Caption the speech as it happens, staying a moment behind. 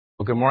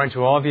Well, good morning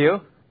to all of you.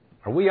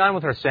 Are we on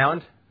with our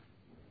sound?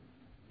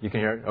 You can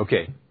hear it?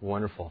 Okay,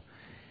 wonderful.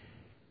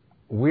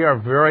 We are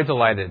very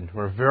delighted.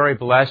 We're very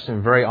blessed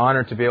and very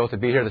honored to be able to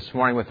be here this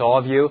morning with all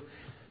of you.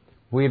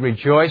 We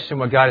rejoice in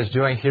what God is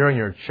doing here in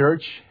your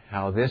church,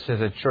 how this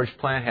as a church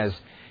plant has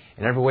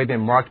in every way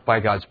been marked by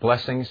God's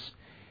blessings.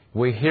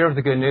 We hear of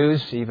the good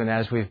news, even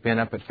as we've been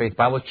up at Faith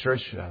Bible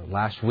Church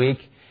last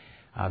week,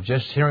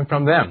 just hearing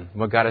from them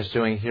what God is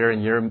doing here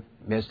in your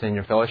midst and in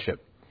your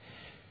fellowship.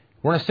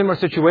 We're in a similar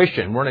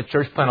situation. We're in a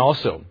church plant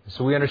also,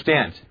 so we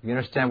understand. We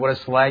understand what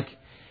it's like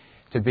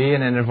to be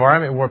in an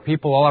environment where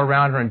people all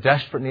around are in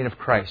desperate need of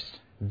Christ,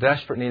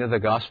 desperate need of the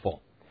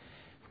gospel.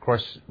 Of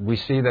course, we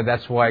see that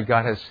that's why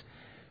God has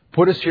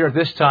put us here at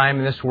this time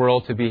in this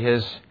world to be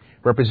His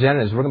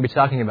representatives. We're going to be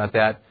talking about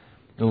that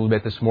in a little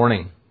bit this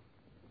morning.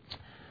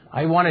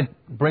 I want to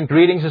bring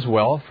greetings as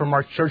well from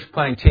our church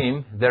planting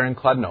team there in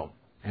Clodno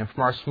and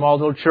from our small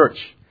little church.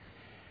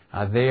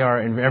 They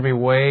are in every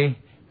way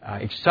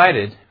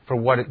excited for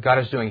what God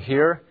is doing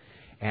here.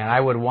 And I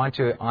would want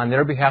to, on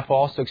their behalf,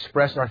 also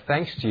express our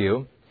thanks to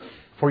you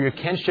for your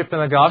kinship in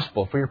the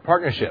gospel, for your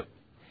partnership,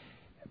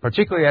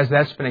 particularly as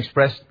that's been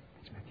expressed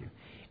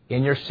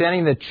in your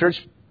sending the church,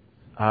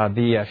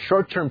 the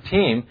short-term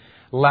team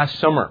last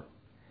summer.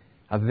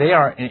 They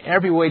are in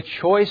every way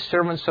choice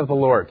servants of the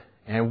Lord,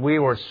 and we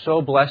were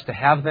so blessed to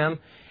have them.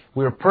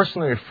 We were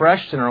personally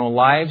refreshed in our own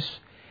lives,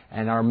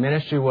 and our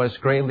ministry was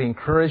greatly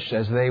encouraged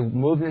as they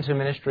moved into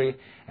ministry,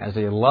 as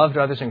they loved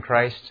others in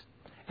Christ.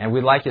 And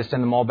we'd like you to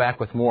send them all back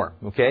with more,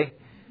 okay?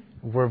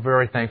 We're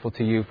very thankful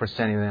to you for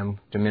sending them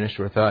to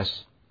minister with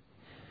us.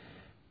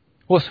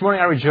 Well, this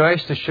morning I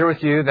rejoice to share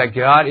with you that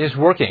God is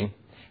working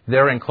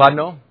there in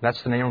Kladno.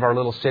 That's the name of our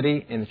little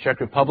city in the Czech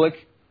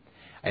Republic.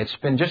 It's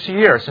been just a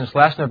year since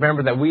last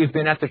November that we've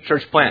been at the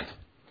church plant.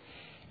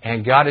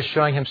 And God is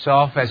showing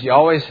Himself, as He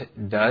always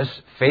does,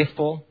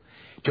 faithful,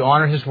 to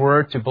honor His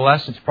word, to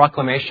bless its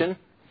proclamation.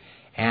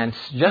 And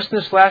just in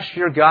this last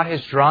year, God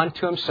has drawn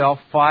to Himself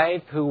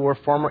 5 who were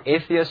former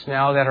atheists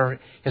now that are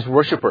His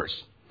worshipers.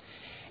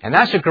 And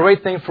that's a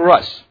great thing for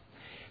us,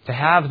 to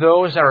have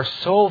those that are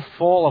so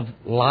full of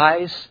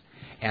lies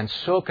and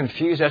so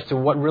confused as to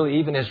what really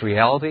even is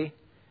reality,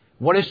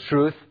 what is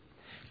truth,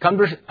 come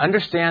to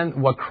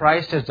understand what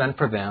Christ has done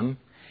for them,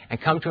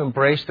 and come to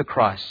embrace the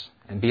cross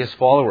and be His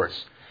followers.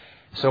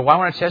 So I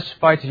want to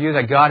testify to you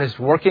that God is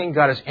working,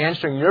 God is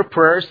answering your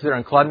prayers there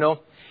in Kladno,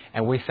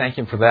 and we thank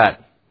Him for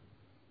that.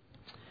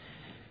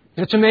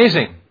 It's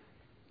amazing.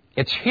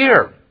 It's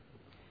here,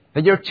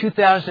 the year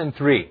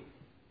 2003.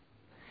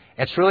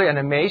 It's really an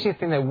amazing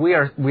thing that we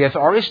have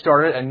already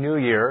started a new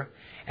year.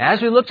 And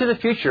as we look to the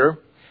future,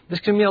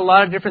 this can mean a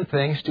lot of different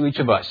things to each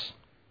of us.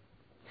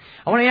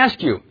 I want to ask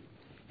you,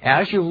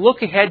 as you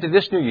look ahead to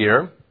this new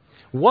year,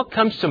 what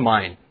comes to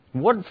mind?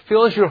 What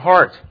fills your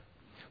heart?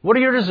 What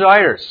are your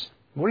desires?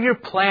 What are your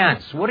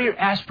plans? What are your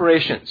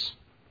aspirations?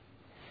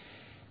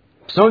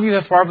 Some of you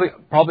have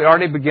probably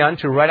already begun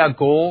to write out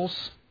goals,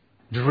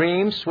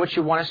 dreams, what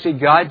you want to see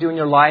God do in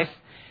your life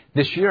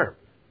this year.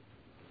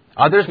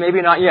 Others,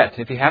 maybe not yet.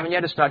 If you haven't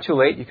yet, it's not too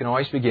late. You can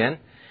always begin.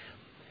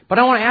 But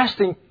I want to ask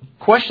the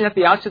question at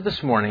the outset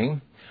this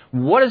morning,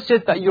 what is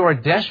it that you are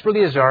desperately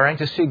desiring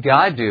to see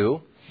God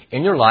do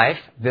in your life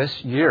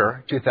this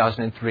year,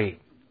 2003?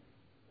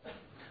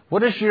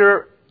 What is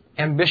your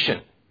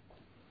ambition?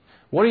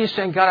 What are you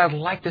saying, God, I'd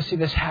like to see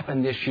this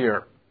happen this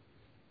year?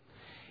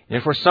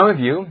 And for some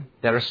of you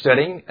that are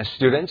studying as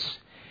students,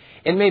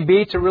 it may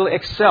be to really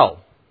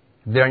excel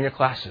there in your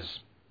classes,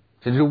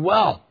 to do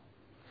well,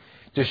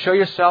 to show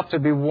yourself to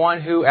be one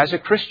who, as a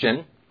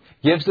Christian,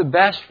 gives the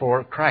best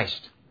for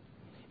Christ.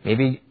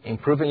 Maybe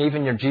improving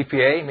even your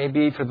GPA,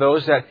 maybe for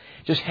those that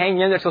just hang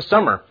in there till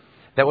summer,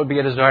 that would be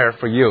a desire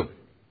for you.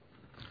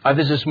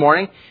 Others this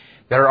morning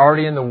that are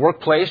already in the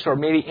workplace or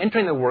maybe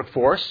entering the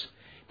workforce,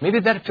 maybe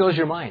that fills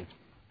your mind.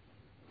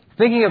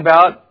 Thinking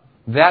about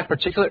that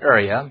particular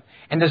area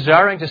and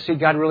desiring to see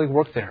God really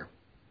work there.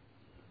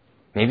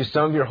 Maybe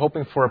some of you are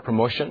hoping for a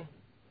promotion,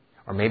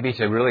 or maybe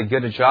to really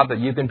get a job that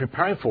you've been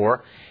preparing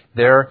for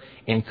there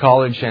in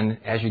college and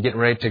as you get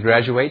ready to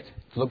graduate.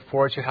 Look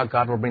forward to how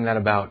God will bring that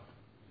about.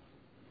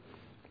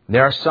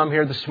 There are some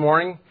here this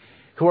morning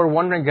who are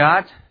wondering,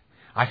 God,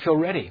 I feel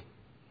ready.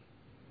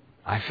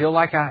 I feel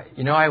like I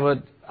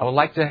would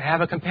like to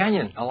have a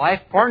companion, a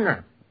life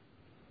partner.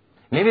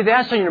 Maybe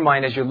that's on your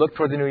mind as you look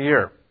toward the new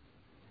year.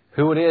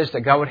 Who it is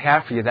that God would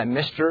have for you, that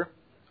Mr.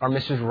 or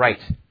Mrs.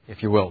 Right,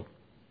 if you will.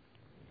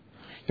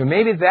 So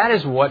maybe that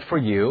is what for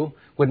you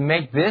would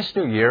make this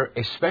new year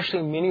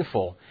especially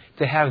meaningful,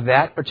 to have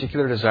that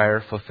particular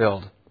desire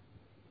fulfilled.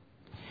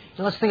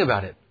 Now let's think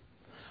about it.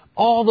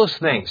 All those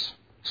things,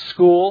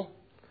 school,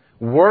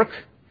 work,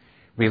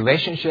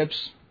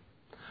 relationships,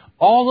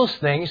 all those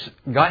things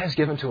God has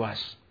given to us.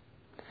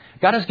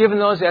 God has given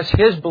those as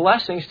His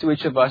blessings to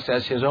each of us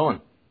as His own.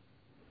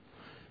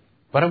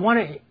 But I want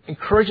to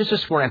encourage us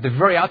this morning at the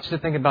very outset to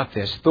think about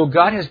this. Though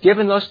God has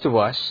given those to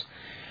us,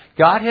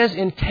 God has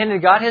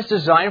intended, God has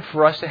designed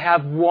for us to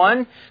have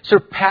one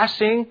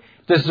surpassing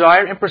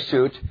desire and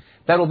pursuit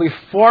that will be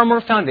far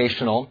more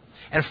foundational,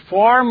 and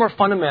far more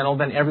fundamental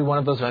than every one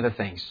of those other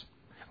things,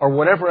 or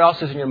whatever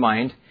else is in your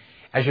mind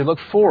as you look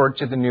forward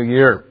to the new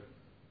year.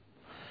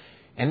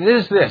 And it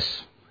is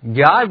this: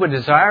 God would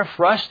desire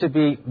for us to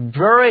be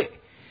very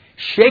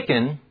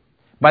shaken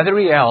by the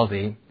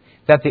reality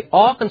that the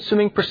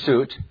all-consuming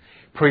pursuit,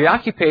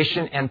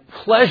 preoccupation, and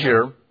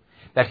pleasure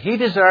that He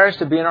desires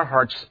to be in our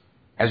hearts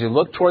as we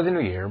look toward the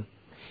new year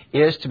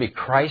is to be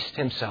Christ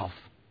Himself.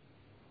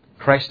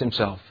 Christ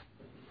Himself.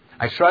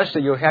 I trust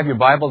that you'll have your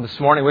Bible this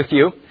morning with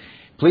you.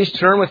 Please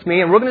turn with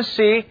me, and we're going to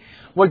see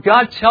what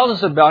God tells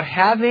us about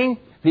having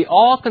the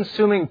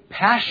all-consuming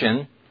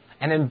passion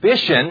and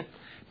ambition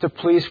to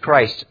please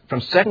Christ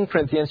from 2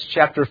 Corinthians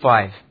chapter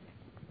 5.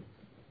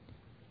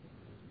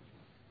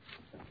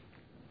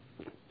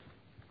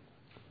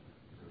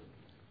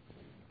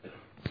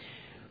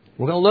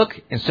 We're going to look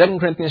in 2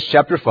 Corinthians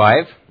chapter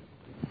 5,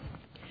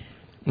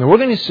 and we're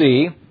going to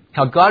see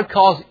how God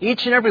calls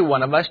each and every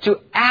one of us to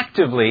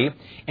actively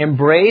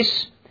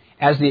embrace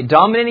as the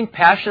dominating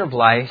passion of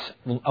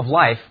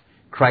life,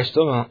 Christ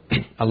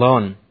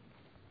alone.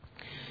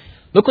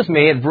 Look with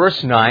me at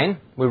verse 9.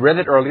 We read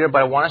it earlier,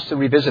 but I want us to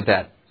revisit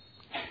that.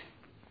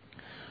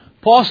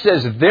 Paul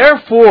says,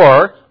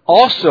 "Therefore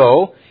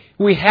also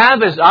we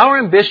have as our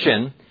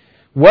ambition,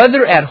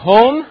 whether at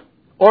home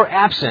or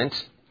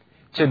absent,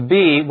 to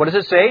be," what does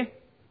it say?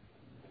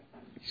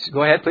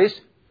 Go ahead, please.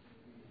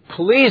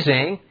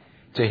 "Pleasing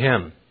to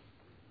Him."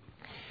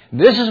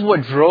 This is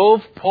what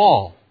drove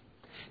Paul.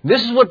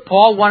 This is what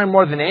Paul wanted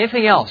more than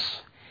anything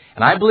else.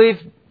 And I believe,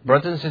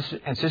 brothers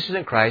and sisters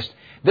in Christ,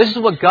 this is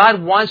what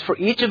God wants for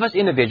each of us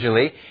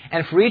individually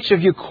and for each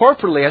of you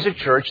corporately as a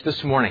church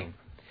this morning.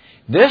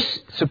 This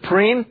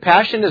supreme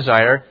passion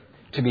desire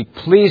to be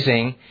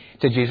pleasing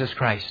to Jesus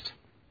Christ.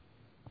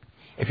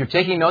 If you're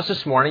taking notes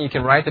this morning, you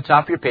can write at the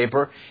top of your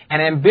paper, an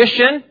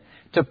ambition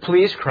to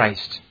please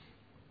Christ.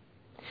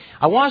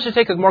 I want us to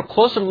take a more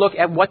closer look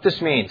at what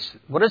this means.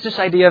 What is this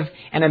idea of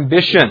an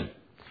ambition,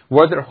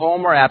 whether at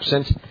home or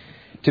absent,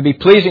 to be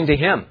pleasing to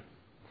Him?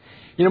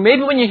 You know,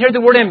 maybe when you hear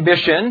the word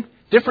ambition,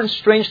 different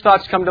strange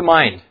thoughts come to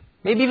mind.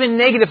 Maybe even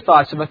negative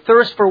thoughts of a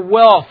thirst for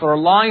wealth or a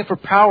longing for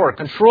power,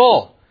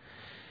 control.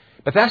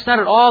 But that's not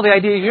at all the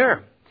idea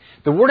here.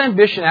 The word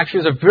ambition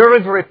actually is a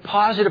very, very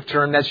positive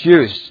term that's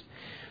used.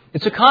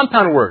 It's a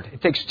compound word.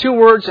 It takes two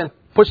words and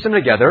puts them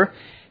together,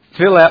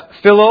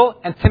 philo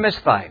and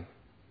timesthai.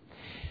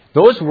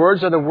 Those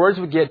words are the words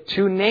we get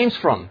two names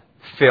from,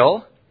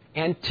 Phil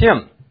and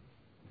Tim.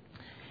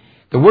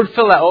 The word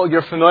phileo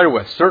you're familiar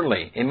with,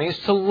 certainly. It means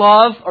to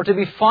love or to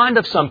be fond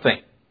of something.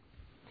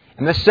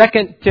 And the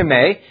second, time,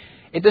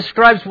 it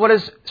describes what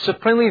is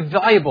supremely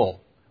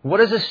valuable, what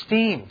is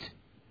esteemed.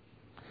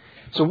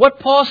 So what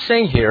Paul's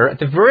saying here at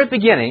the very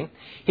beginning,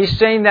 he's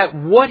saying that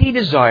what he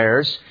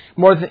desires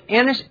more than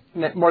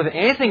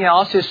anything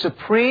else, his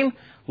supreme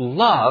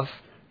love,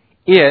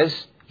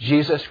 is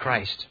Jesus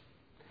Christ.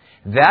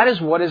 That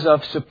is what is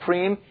of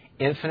supreme,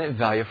 infinite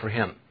value for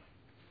him.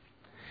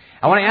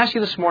 I want to ask you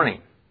this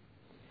morning,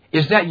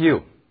 is that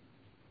you?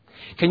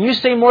 Can you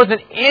say more than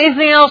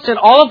anything else in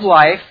all of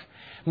life,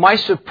 my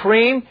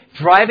supreme,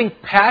 driving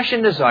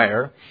passion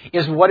desire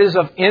is what is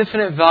of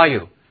infinite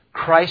value,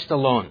 Christ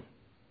alone?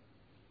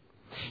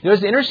 You know,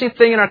 it's an interesting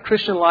thing in our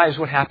Christian lives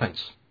what happens.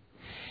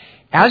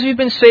 As we've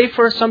been saved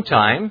for some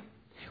time,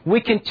 we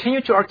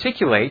continue to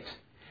articulate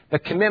the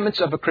commitments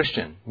of a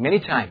Christian many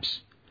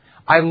times.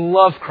 I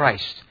love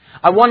Christ.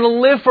 I want to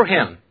live for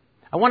Him.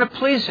 I want to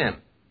please Him.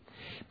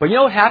 But you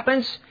know what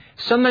happens?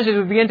 Sometimes as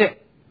we begin to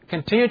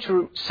continue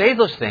to say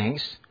those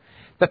things,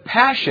 the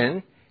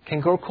passion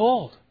can grow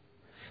cold.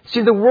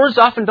 See, the words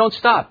often don't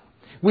stop.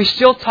 We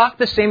still talk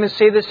the same and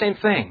say the same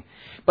thing.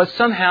 But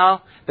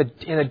somehow,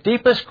 in the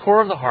deepest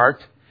core of the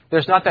heart,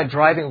 there's not that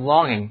driving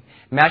longing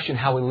matching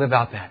how we live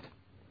out that.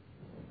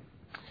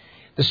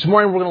 This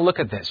morning we're going to look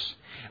at this.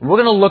 We're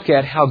going to look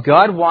at how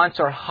God wants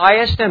our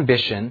highest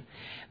ambition,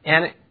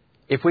 and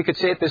if we could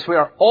say it this way,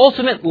 our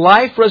ultimate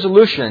life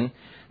resolution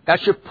that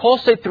should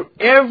pulsate through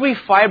every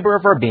fiber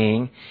of our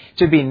being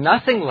to be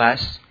nothing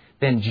less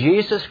than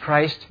Jesus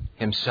Christ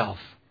Himself.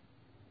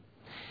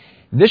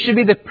 This should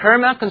be the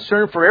paramount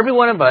concern for every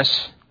one of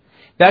us.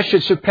 That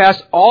should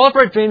surpass all of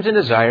our dreams and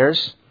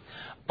desires,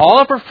 all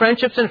of our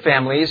friendships and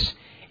families,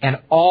 and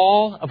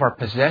all of our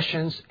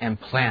possessions and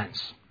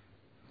plans.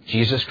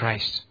 Jesus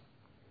Christ.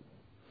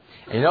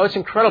 And you know, it's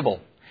incredible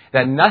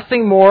that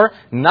nothing more,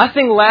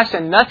 nothing less,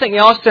 and nothing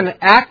else than an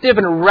active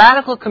and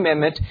radical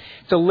commitment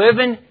to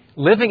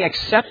living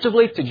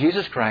acceptably to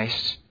Jesus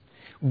Christ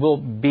will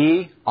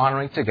be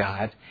honoring to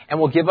God and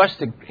will give us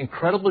the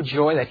incredible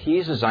joy that He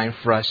has designed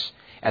for us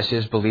as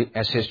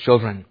His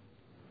children.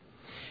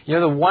 You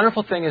know, the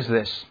wonderful thing is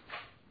this.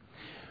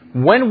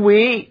 When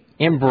we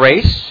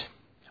embrace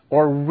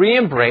or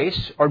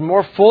re-embrace or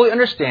more fully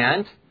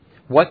understand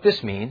what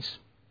this means,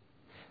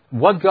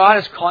 what God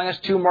is calling us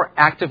to more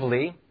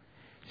actively,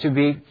 to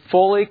be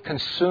fully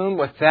consumed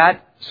with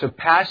that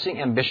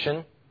surpassing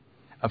ambition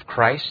of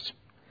Christ,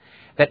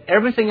 that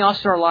everything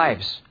else in our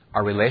lives,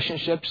 our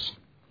relationships,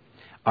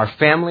 our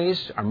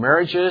families, our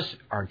marriages,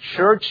 our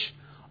church,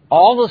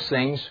 all those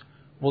things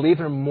will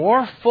even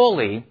more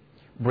fully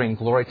bring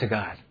glory to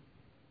God.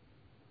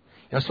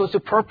 So it's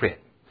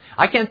appropriate.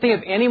 I can't think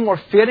of any more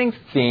fitting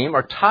theme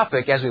or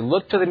topic as we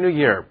look to the new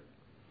year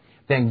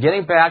than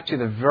getting back to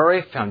the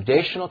very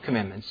foundational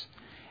commitments,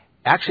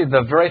 actually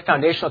the very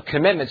foundational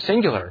commitment,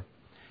 singular,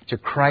 to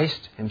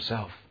Christ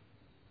Himself.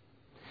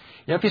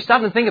 If you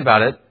stop and think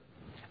about it,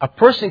 a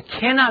person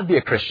cannot be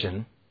a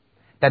Christian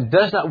that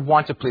does not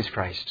want to please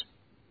Christ.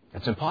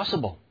 That's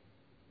impossible.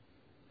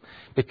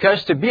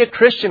 Because to be a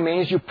Christian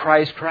means you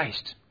prize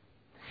Christ.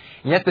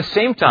 And yet at the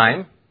same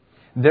time,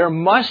 there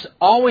must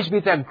always be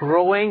that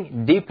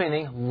growing,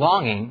 deepening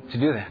longing to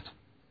do that.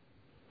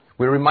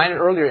 We were reminded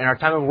earlier in our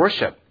time of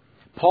worship,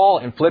 Paul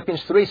in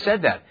Philippians 3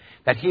 said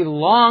that he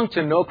longed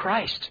to know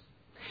Christ.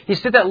 He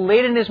said that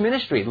late in his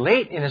ministry,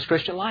 late in his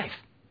Christian life.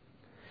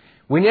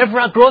 We never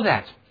outgrow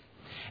that.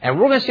 And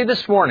we're going to see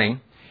this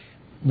morning,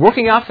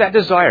 working off that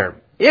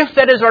desire. If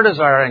that is our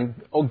desire,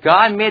 and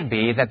God may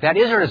be that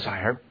is our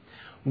desire,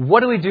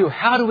 what do we do?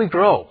 How do we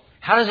grow?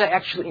 How does that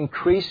actually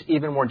increase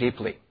even more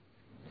deeply?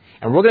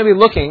 And we're going to be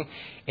looking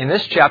in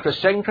this chapter,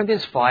 2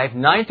 Corinthians 5,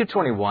 9 through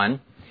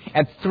 21,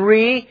 at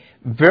three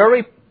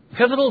very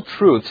pivotal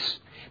truths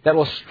that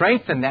will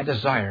strengthen that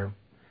desire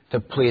to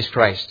please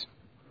Christ.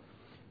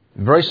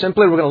 Very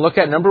simply, we're going to look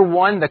at number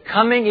one, the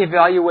coming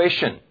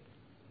evaluation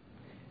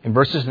in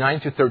verses 9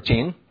 through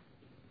 13.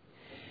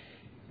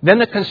 Then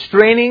the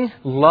constraining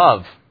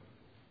love,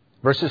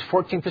 verses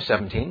 14 to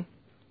 17.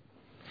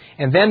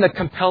 And then the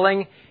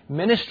compelling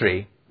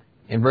ministry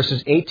in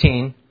verses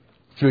 18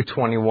 through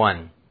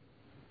 21.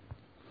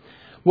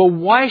 Well,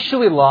 why should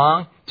we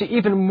long to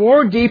even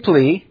more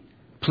deeply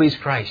please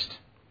Christ?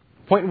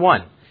 Point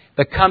one,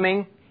 the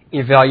coming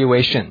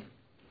evaluation.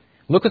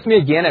 Look with me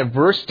again at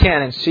verse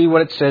 10 and see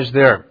what it says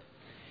there.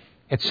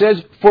 It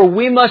says, "For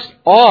we must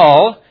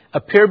all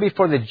appear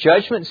before the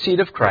judgment seat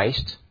of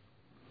Christ,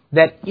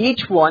 that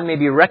each one may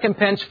be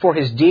recompensed for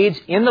his deeds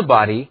in the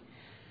body,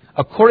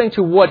 according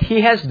to what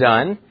he has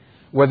done,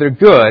 whether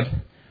good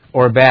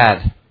or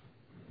bad."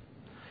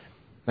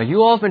 Now,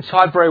 you all have been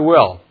taught very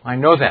well. I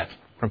know that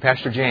from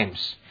Pastor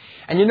James.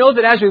 And you know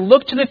that as we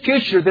look to the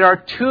future, there are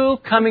two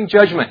coming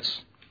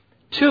judgments.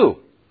 Two.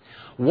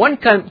 One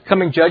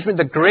coming judgment,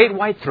 the great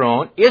white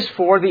throne, is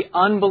for the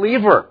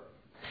unbeliever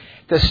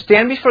to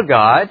stand before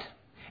God,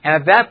 and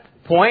at that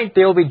point,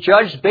 they will be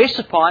judged based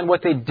upon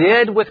what they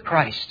did with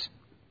Christ.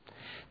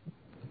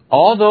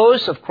 All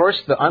those, of course,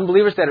 the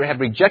unbelievers that have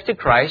rejected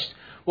Christ,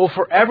 will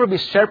forever be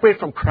separated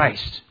from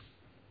Christ.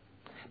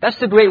 That's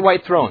the great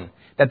white throne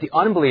that the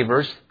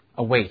unbelievers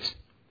await.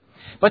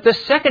 But the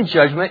second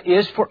judgment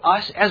is for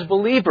us as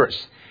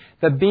believers,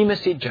 the Bema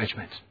Seat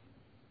judgment.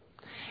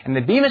 And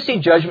the Bema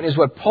Seat judgment is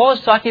what Paul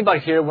is talking about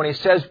here when he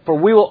says, "For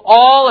we will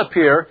all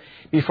appear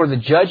before the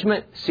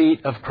judgment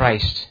seat of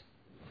Christ."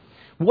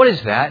 What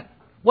is that?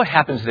 What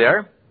happens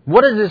there?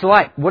 What is it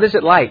like? What is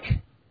it like?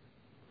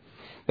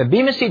 The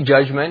Bema Seat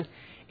judgment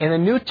in the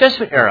New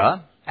Testament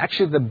era,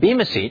 actually the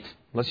Bema Seat,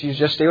 let's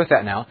just stay with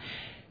that now.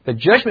 The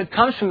judgment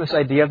comes from this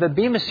idea of the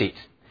Bema Seat.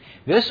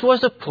 This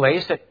was a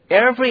place that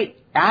every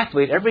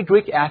athlete, every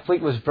Greek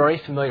athlete was very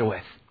familiar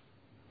with.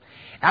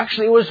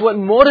 Actually, it was what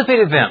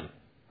motivated them.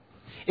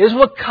 It is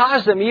what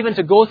caused them even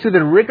to go through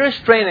the rigorous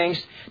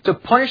trainings to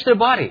punish their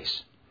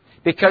bodies,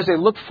 because they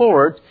looked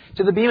forward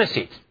to the Bema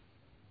Seat.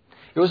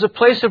 It was a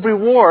place of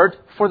reward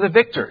for the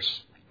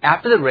victors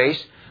after the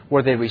race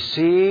where they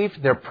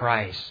received their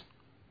prize.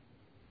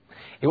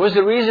 It was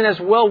the reason as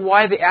well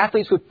why the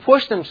athletes would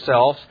push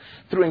themselves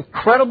through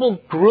incredibly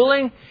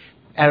grueling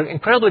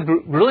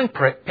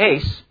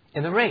pace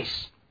in the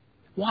race.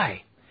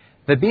 Why?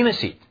 The Bema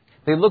Seat.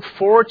 They looked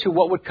forward to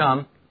what would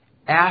come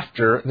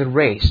after the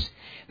race.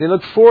 They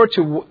looked forward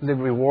to the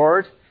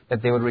reward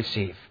that they would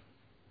receive.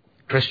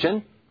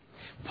 Christian,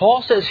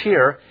 Paul says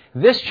here,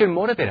 this should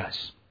motivate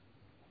us.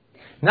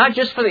 Not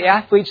just for the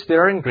athletes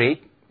there in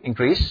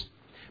Greece,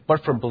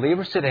 but for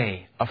believers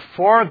today, a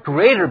far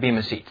greater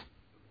Bema Seat.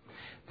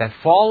 That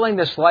following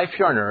this life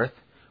here on earth,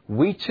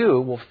 we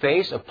too will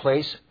face a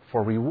place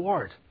for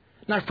reward,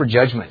 not for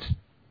judgment.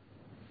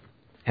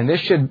 And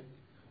this should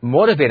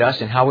motivate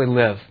us in how we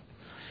live.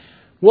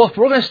 Well, if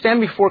we're going to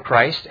stand before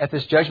Christ at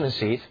this judgment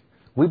seat,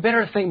 we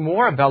better think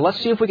more about, let's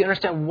see if we can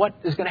understand what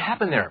is going to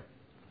happen there.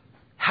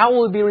 How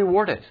will we be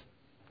rewarded?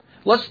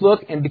 Let's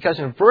look, and because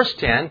in verse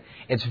 10,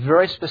 it's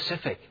very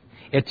specific.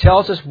 It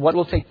tells us what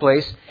will take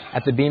place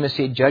at the Bema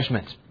Seat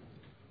judgment.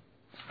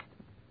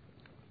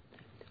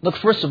 Look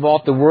first of all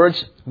at the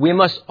words, "we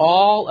must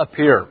all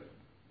appear."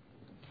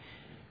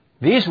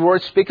 These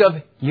words speak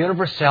of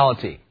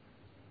universality.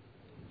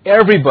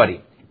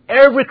 Everybody,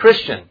 every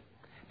Christian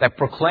that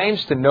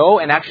proclaims to know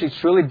and actually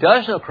truly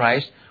does know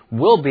Christ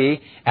will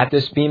be at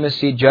this Bema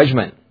Seat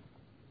judgment.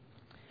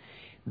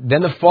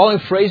 Then the following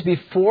phrase,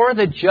 "before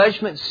the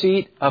judgment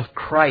seat of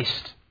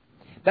Christ."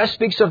 That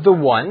speaks of the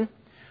one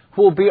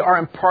who will be our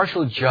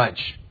impartial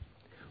judge.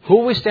 Who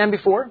will we stand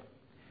before?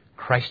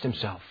 Christ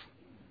Himself.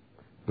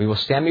 We will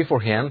stand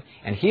before Him,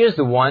 and He is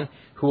the one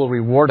who will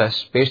reward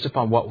us based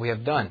upon what we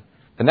have done.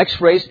 The next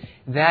phrase,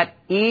 "that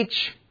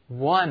each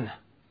one.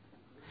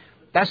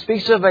 That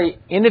speaks of an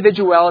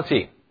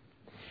individuality.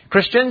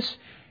 Christians,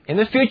 in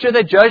the future,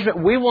 the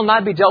judgment, we will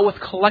not be dealt with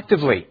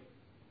collectively.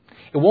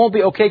 It won't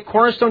be, okay,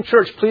 Cornerstone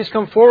Church, please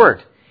come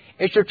forward.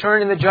 It's your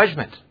turn in the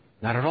judgment.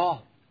 Not at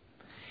all.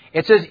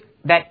 It says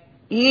that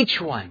each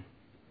one,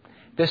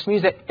 this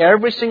means that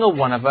every single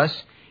one of us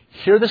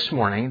here this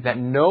morning that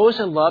knows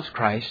and loves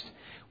Christ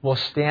will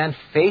stand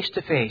face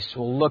to face,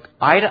 will look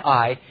eye to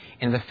eye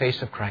in the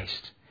face of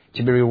Christ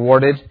to be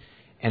rewarded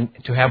and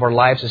to have our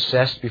lives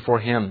assessed before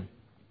Him.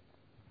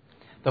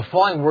 The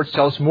following words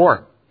tell us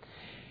more.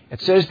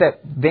 It says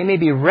that they may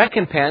be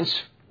recompensed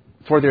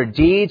for their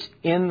deeds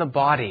in the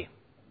body.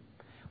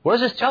 What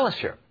does this tell us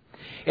here?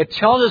 It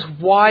tells us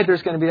why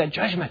there's going to be that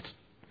judgment.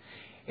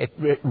 It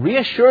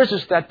reassures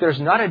us that there's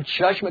not a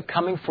judgment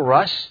coming for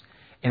us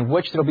in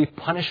which there will be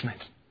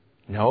punishment.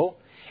 No,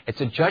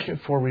 it's a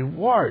judgment for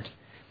reward.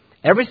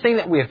 Everything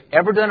that we have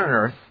ever done on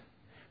earth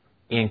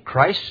in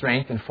Christ's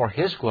strength and for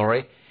His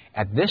glory,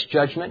 at this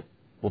judgment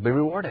will be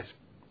rewarded.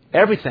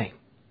 Everything.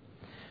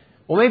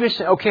 Well, maybe you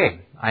say,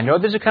 okay, I know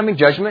there's a coming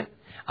judgment.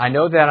 I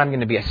know that I'm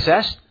going to be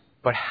assessed,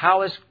 but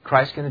how is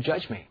Christ going to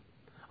judge me?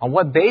 On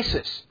what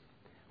basis?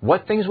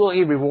 What things will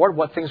He reward?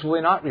 What things will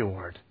He not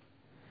reward?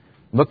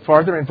 Look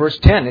farther in verse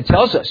 10. It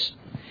tells us.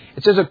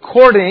 It says,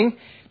 according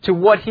to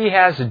what He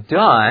has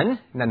done,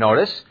 now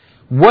notice,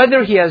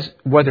 whether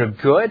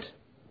good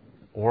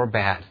or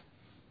bad.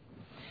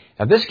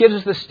 Now this gives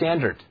us the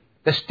standard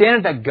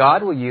that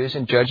God will use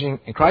in judging,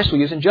 and Christ will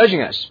use in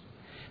judging us.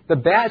 The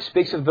bad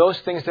speaks of those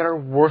things that are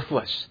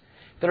worthless,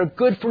 that are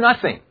good for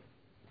nothing.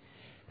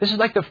 This is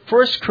like the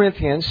 1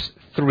 Corinthians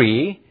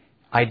 3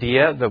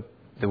 idea,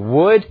 the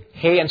wood,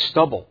 hay, and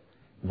stubble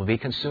will be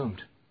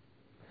consumed.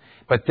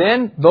 But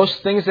then those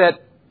things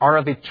that are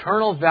of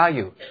eternal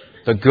value,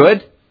 the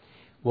good,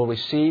 will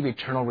receive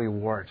eternal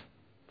reward.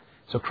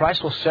 So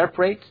Christ will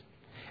separate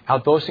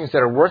out those things that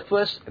are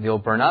worthless, they'll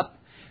burn up.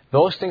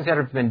 Those things that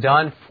have been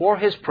done for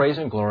His praise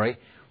and glory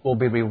will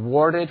be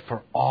rewarded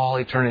for all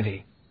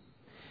eternity.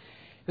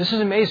 This is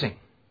amazing.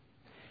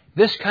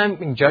 This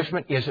coming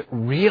judgment is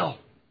real.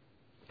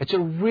 It's a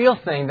real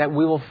thing that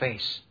we will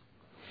face.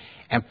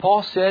 And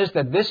Paul says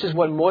that this is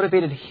what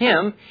motivated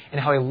him and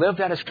how he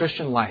lived out his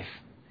Christian life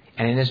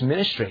and in his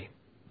ministry.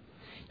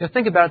 Now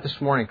think about it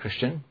this morning,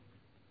 Christian.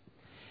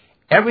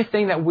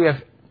 Everything that we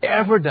have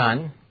ever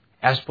done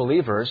as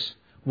believers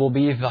will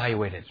be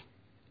evaluated.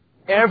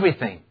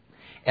 Everything.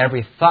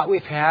 Every thought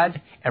we've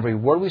had, every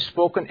word we've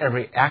spoken,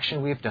 every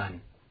action we've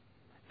done.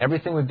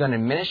 Everything we've done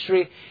in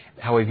ministry,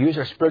 how we've used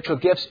our spiritual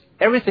gifts,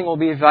 everything will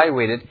be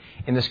evaluated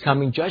in this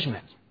coming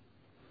judgment.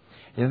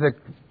 You know, the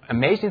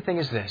amazing thing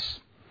is this,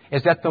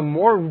 is that the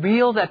more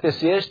real that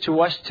this is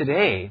to us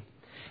today,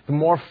 the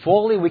more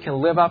fully we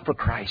can live out for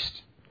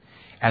Christ,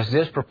 as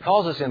this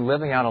propels us in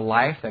living out a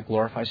life that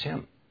glorifies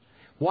Him.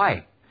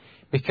 Why?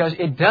 Because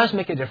it does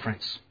make a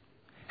difference.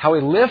 How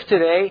we live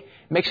today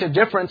makes a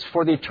difference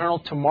for the eternal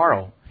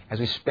tomorrow as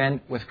we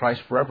spend with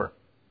Christ forever.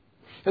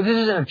 Now, this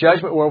isn't a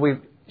judgment where we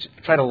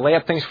try to lay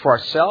up things for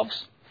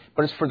ourselves,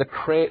 but it's for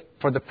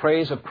the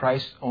praise of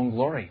Christ's own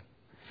glory.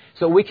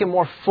 So we can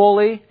more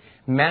fully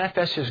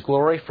manifest His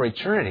glory for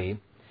eternity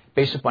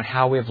based upon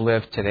how we have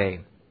lived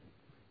today.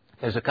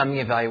 There's a coming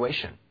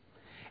evaluation,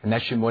 and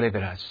that should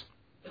motivate us.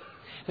 In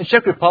the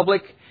Czech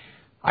Republic,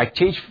 I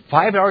teach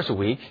 5 hours a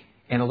week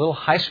in a little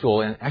high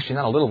school, and actually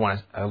not a little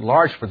one, a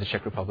large for the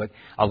Czech Republic,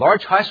 a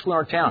large high school in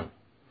our town.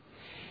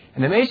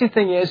 And the amazing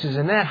thing is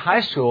in that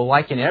high school,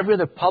 like in every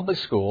other public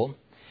school,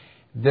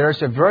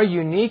 there's a very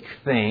unique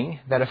thing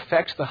that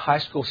affects the high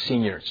school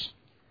seniors.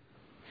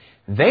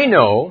 They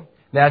know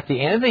that at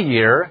the end of the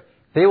year,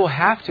 they will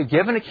have to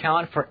give an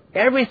account for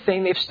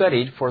everything they've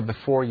studied for the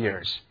 4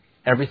 years.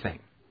 Everything.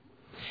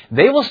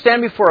 They will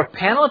stand before a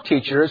panel of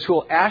teachers who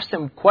will ask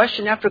them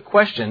question after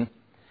question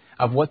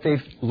of what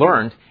they've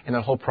learned in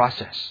the whole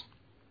process.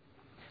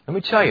 Let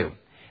me tell you,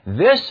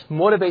 this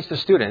motivates the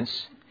students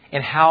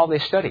in how they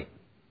study.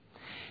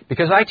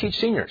 Because I teach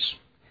seniors.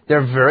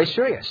 They're very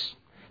serious.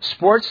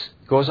 Sports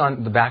goes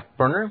on the back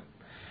burner.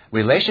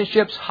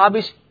 Relationships,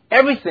 hobbies,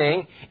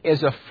 everything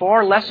is of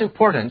far less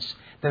importance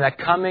than that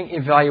coming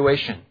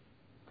evaluation.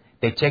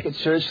 They take it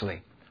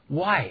seriously.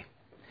 Why?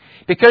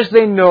 Because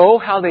they know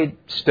how they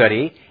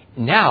study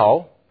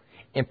now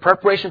in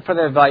preparation for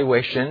the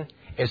evaluation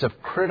is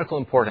of critical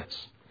importance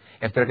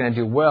if they're going to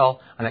do well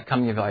on that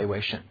coming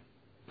evaluation.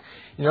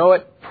 You know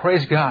what?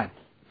 Praise God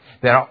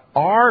that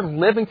our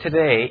living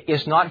today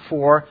is not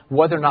for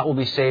whether or not we'll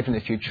be saved in the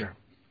future.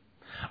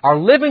 Our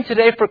living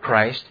today for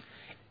Christ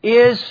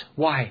is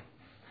why?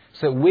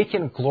 So that we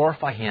can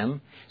glorify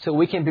Him, so that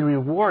we can be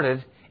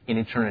rewarded in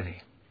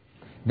eternity.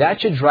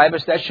 That should drive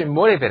us, that should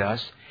motivate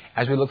us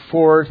as we look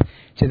forward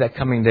to that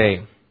coming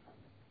day.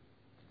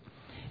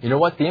 You know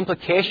what? The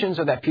implications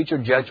of that future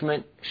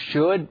judgment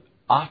should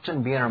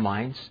often be in our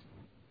minds.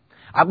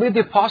 I believe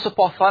the Apostle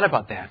Paul thought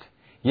about that.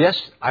 Yes,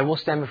 I will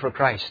stand before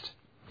Christ.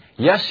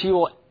 Yes, He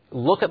will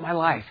look at my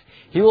life.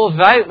 He will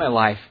evaluate my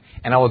life,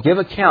 and I will give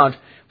account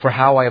for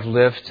how I have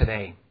lived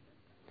today.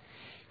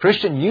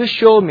 Christian, you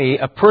show me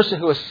a person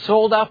who is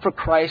sold out for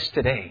Christ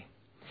today.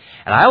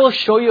 And I will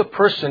show you a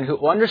person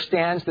who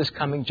understands this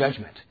coming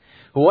judgment,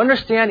 who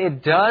understands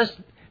it does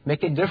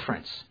make a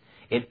difference.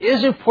 It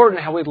is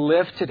important how we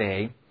live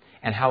today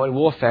and how it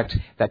will affect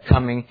that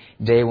coming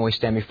day when we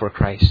stand before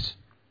Christ.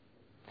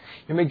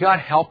 And may God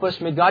help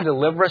us. May God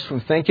deliver us from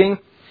thinking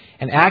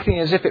and acting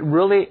as if it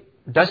really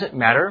doesn't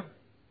matter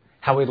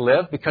how we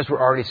live because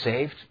we're already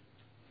saved.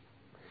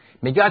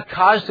 May God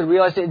cause us to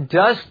realize that it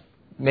does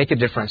make a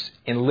difference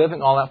in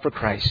living all out for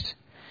Christ.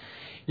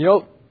 You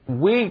know,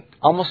 we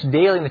almost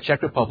daily in the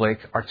Czech Republic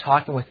are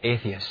talking with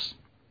atheists.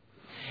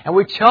 And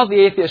we tell the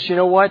atheists, you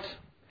know what?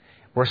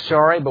 We're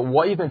sorry, but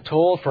what you've been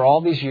told for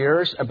all these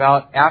years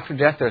about after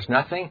death there's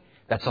nothing,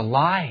 that's a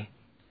lie.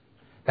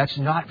 That's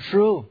not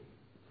true.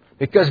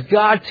 Because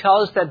God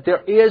tells us that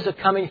there is a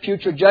coming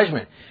future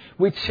judgment.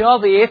 We tell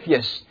the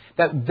atheists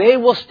that they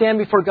will stand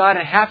before God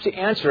and have to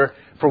answer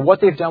for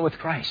what they've done with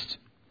Christ.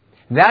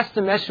 That's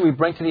the message we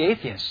bring to the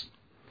atheists.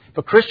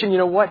 But Christian, you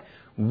know what?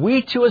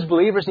 We too as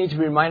believers need to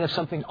be reminded of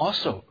something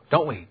also,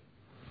 don't we?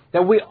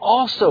 That we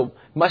also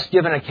must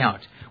give an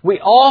account. We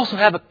also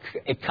have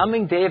a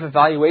coming day of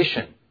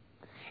evaluation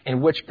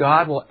in which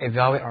God will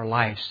evaluate our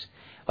lives.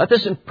 Let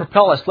this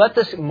propel us. Let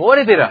this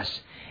motivate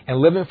us in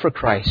living for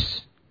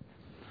Christ.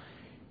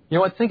 You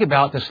know what? Think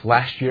about this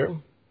last year.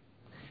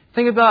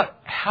 Think about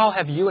how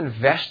have you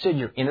invested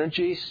your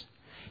energies,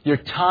 your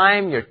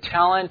time, your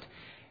talent,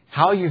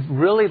 how you've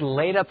really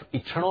laid up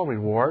eternal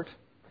reward,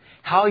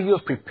 how you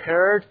have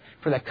prepared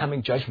for that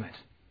coming judgment.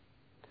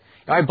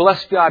 Now, I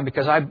bless God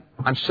because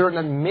I'm certain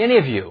that many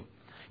of you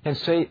can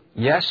say,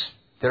 yes,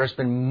 there has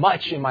been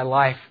much in my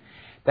life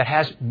that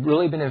has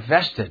really been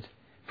invested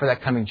for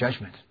that coming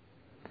judgment.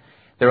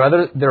 There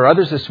are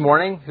others this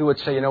morning who would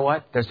say, you know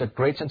what, there's a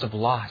great sense of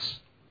loss,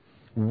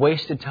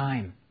 wasted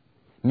time,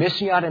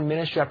 missing out on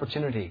ministry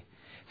opportunity,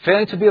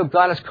 failing to be what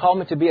God has called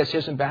me to be as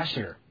His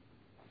ambassador.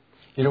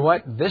 You know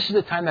what? This is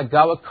the time that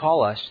God will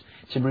call us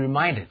to be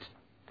reminded,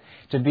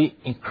 to be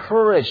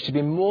encouraged, to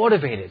be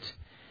motivated,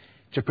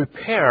 to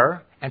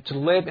prepare and to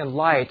live in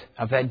light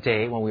of that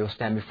day when we will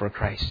stand before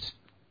Christ.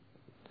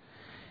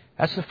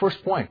 That's the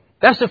first point.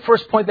 That's the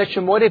first point that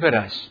should motivate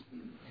us.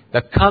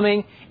 The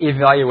coming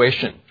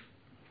evaluation.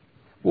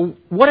 Well,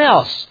 what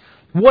else?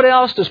 What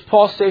else does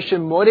Paul say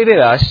should motivate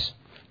us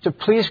to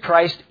please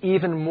Christ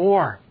even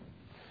more?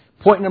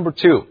 Point number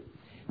 2.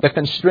 The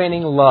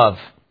constraining love.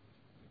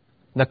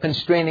 The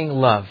constraining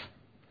love.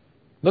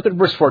 Look at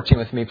verse 14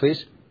 with me,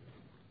 please.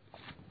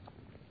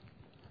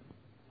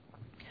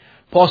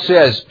 Paul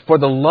says, for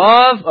the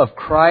love of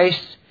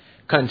Christ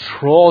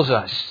controls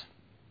us.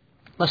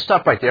 Let's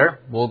stop right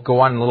there. We'll go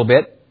on a little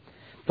bit.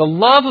 The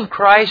love of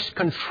Christ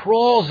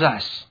controls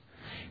us.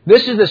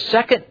 This is the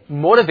second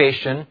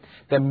motivation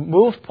that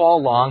moved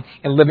Paul along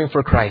in living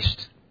for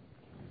Christ.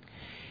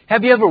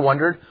 Have you ever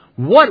wondered,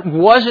 what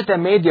was it that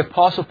made the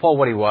Apostle Paul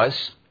what he was?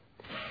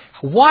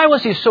 Why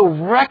was he so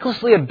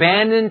recklessly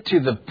abandoned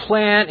to the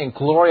plan and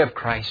glory of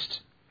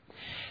Christ?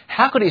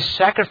 How could he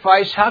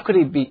sacrifice? How could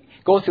he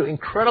go through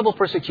incredible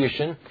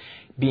persecution,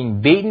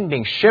 being beaten,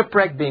 being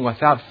shipwrecked, being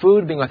without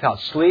food, being without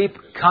sleep,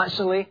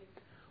 constantly?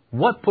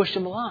 What pushed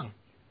him along?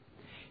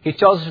 He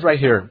tells us right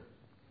here,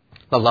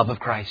 the love of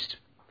Christ.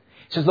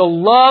 He says, the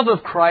love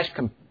of Christ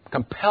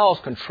compels,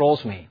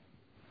 controls me.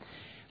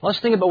 Let's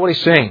think about what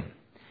he's saying.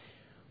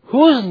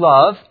 Whose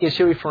love is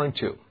he referring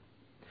to?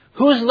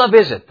 Whose love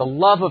is it? The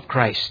love of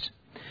Christ.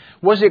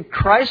 Was it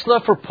Christ's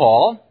love for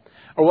Paul,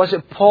 or was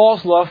it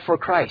Paul's love for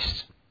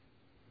Christ?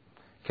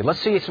 Okay,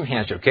 let's see some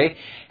hands here, okay?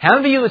 How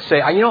many of you would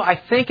say,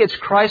 I think it's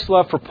Christ's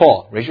love for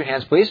Paul? Raise your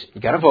hands, please.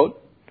 You got to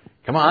vote.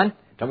 Come on.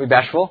 Don't be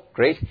bashful.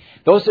 Great.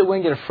 Those that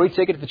win get a free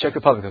ticket to the Czech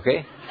Republic,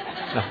 okay?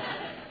 No,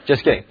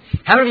 just kidding.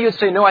 How many of you would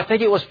say, no, I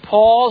think it was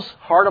Paul's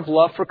heart of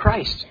love for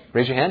Christ?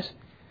 Raise your hands.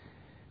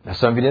 Now,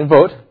 some of you didn't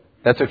vote.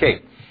 That's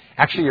okay.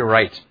 Actually, you're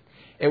right.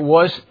 It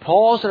was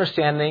Paul's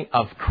understanding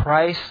of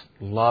Christ's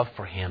love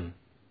for him.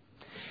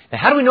 Now,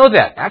 how do we know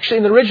that? Actually,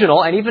 in the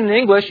original, and even in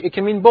English, it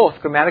can mean both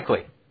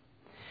grammatically.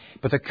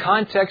 But the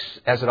context,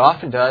 as it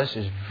often does,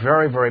 is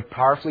very, very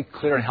powerfully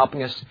clear in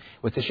helping us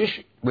with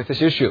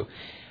this issue.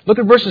 Look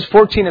at verses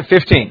 14 and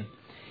 15. It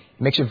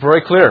makes it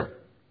very clear.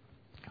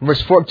 In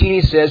verse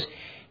 14, he says,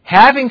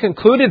 having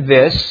concluded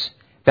this,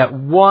 that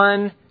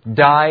one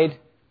died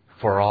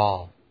for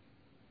all.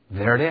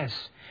 There it is.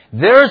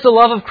 There's the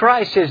love of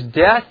Christ, His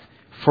death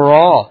for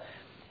all.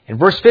 In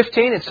verse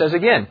 15, it says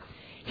again,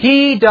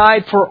 He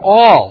died for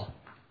all.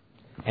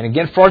 And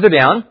again, farther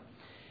down,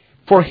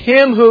 for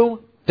Him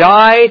who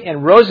died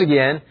and rose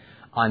again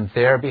on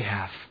their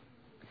behalf.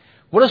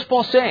 What is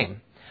Paul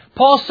saying?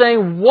 Paul's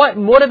saying what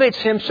motivates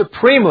him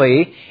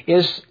supremely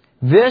is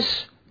this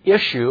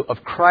issue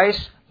of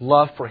Christ's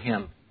love for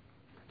him.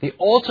 The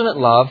ultimate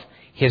love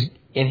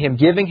in Him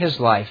giving His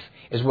life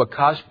is what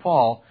caused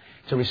Paul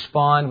to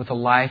respond with a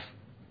life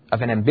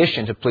of an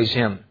ambition to please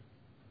Him.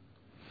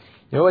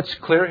 You know what's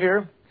clear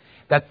here?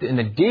 That in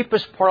the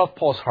deepest part of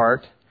Paul's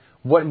heart,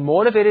 what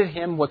motivated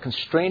him, what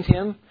constrained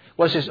him,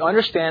 was his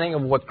understanding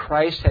of what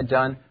Christ had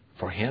done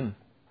for him.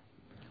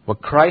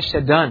 what Christ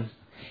had done.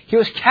 He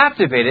was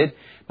captivated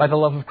by the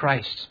love of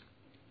Christ.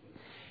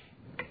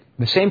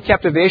 The same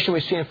captivation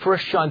we see in 1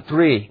 John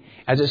 3,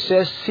 as it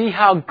says, see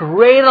how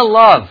great a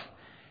love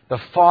the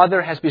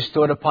Father has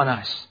bestowed upon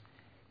us,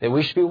 that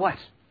we should be what?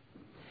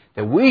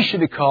 That we should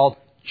be called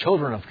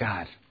children of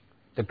God.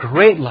 The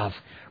great love.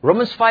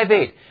 Romans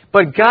 5:8.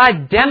 But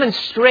God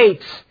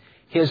demonstrates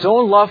His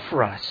own love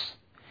for us,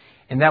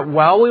 in that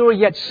while we were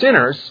yet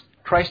sinners,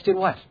 Christ did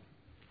what?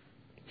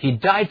 He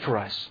died for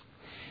us.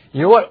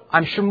 You know what?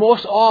 I'm sure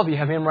most all of you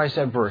have memorized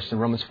that verse in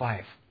Romans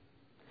 5.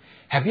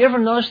 Have you ever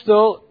noticed,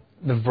 though,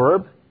 the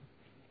verb?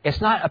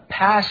 It's not a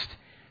past,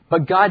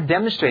 but God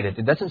demonstrated.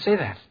 It doesn't say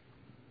that.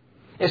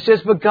 It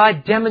says, but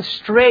God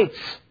demonstrates.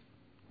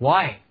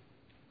 Why?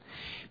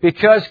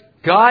 Because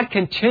God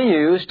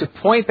continues to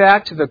point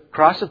back to the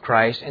cross of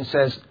Christ and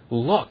says,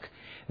 look,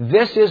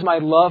 this is my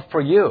love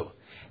for you.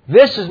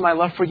 This is my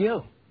love for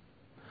you.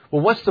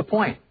 Well, what's the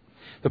point?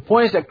 The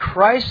point is that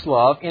Christ's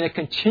love, in a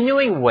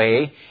continuing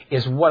way,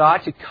 is what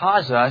ought to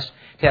cause us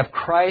to have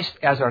Christ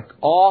as our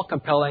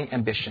all-compelling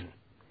ambition,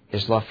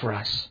 His love for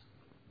us.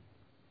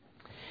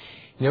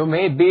 You know,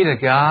 may it be to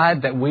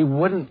God that we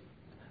wouldn't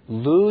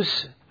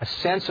lose a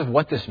sense of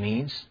what this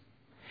means.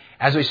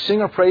 As we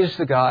sing our praises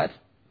to God,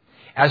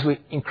 as we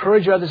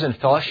encourage others in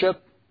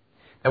fellowship,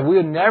 that we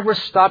would never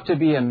stop to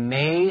be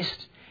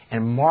amazed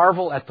and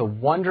marvel at the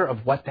wonder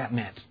of what that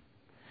meant.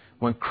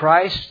 When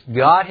Christ,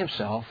 God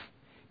Himself,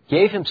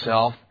 gave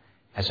Himself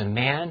as a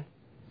man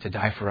to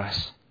die for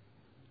us.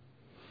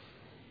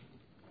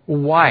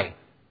 Why?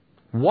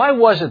 Why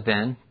was it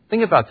then,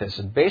 think about this,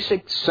 a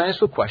basic Sunday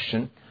school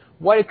question,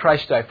 why did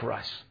Christ die for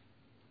us?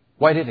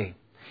 Why did He?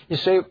 You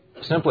say,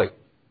 simply,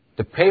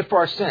 to pay for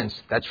our sins.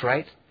 That's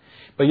right.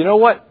 But you know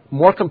what?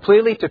 More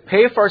completely, to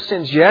pay for our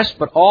sins, yes,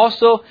 but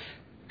also,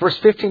 verse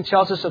 15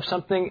 tells us of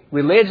something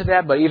related to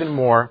that, but even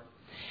more.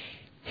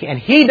 And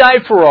He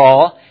died for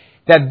all,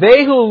 that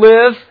they who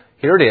live,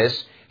 here it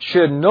is,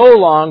 should no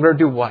longer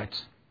do what?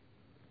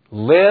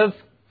 Live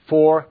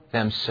for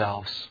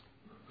themselves.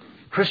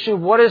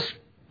 Christian, what is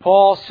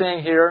Paul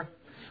saying here?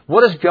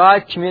 What is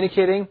God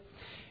communicating?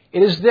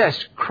 It is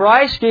this.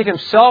 Christ gave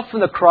Himself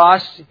from the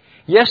cross,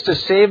 yes, to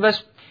save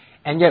us,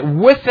 and yet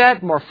with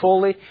that, more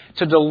fully,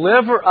 to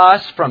deliver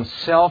us from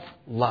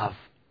self-love.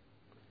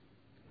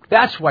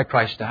 That's why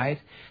Christ died,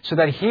 so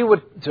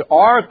that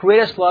our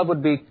greatest love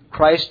would be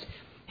Christ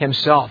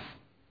Himself.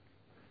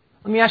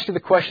 Let me ask you the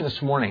question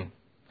this morning.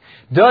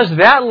 Does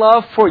that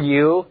love for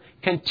you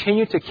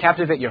continue to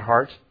captivate your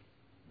heart?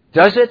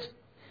 Does it?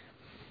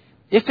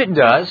 If it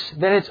does,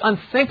 then it's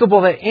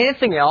unthinkable that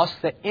anything else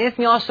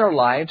in our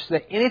lives,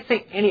 that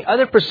any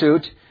other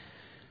pursuit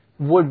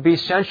would be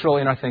central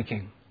in our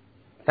thinking.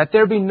 That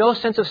there be no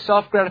sense of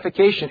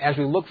self-gratification as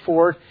we look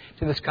forward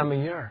to this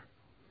coming year.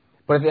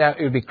 But that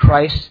it would be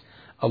Christ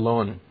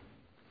alone.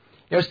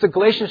 You know, it's the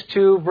Galatians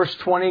 2 verse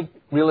 20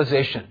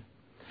 realization.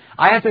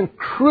 I have been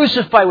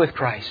crucified with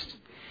Christ.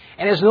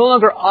 And it is no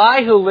longer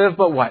I who live,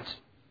 but what?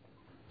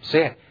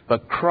 Say it.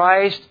 But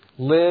Christ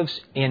lives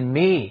in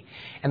me.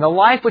 And the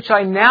life which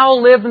I now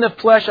live in the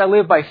flesh, I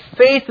live by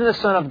faith in the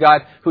Son of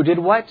God, who did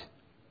what?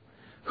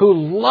 Who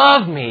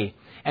loved me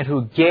and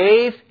who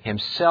gave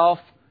Himself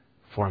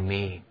for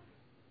me.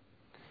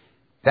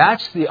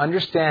 That's the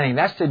understanding.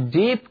 That's the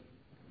deep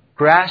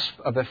grasp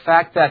of the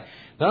fact that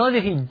not only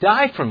did He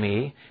die for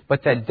me,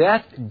 but that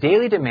death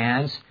daily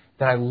demands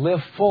that I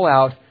live full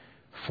out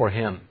for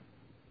Him.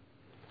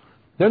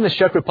 There in the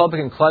Czech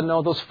Republic in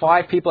Kladno, those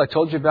 5 people I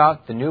told you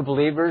about, the new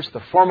believers,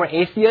 the former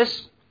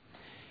atheists,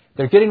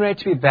 they're getting ready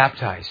to be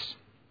baptized.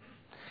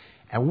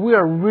 And we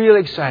are really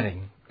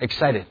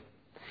excited.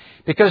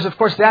 Because, of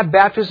course, that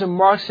baptism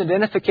marks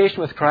identification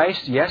with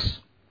Christ, yes.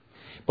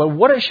 But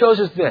what it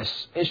shows is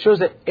this. It shows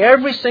that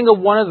every single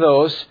one of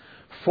those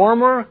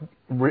former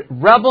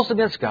rebels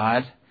against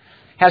God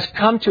has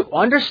come to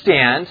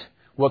understand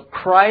what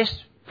Christ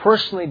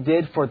personally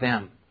did for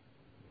them.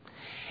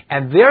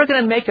 And they're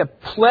going to make a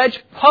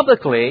pledge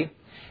publicly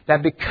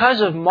that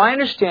because of my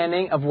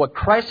understanding of what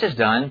Christ has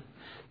done,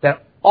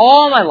 that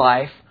all my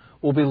life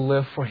will be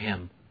lived for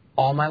Him.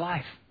 All my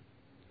life.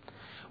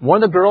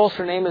 One of the girls,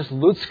 her name is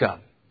Lutska.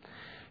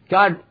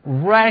 God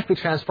radically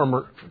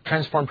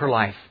transformed her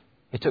life.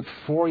 It took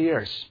 4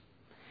 years.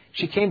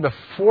 She came to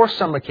 4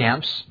 summer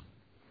camps.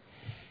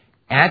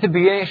 And at the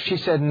beginning, she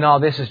said, no,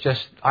 this is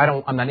just,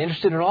 I'm not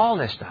interested at all in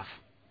this stuff.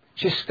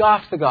 She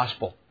scoffed the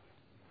gospel.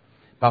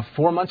 About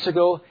 4 months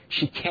ago,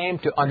 she came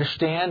to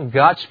understand.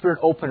 God's Spirit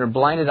opened her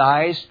blinded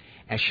eyes,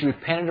 and she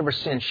repented of her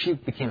sins. She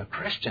became a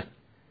Christian.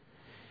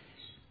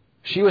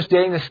 She was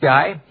dating this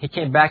guy. He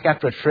came back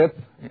after a trip.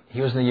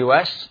 He was in the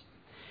U.S.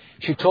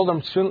 She told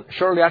him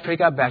shortly after he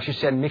got back, she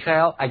said,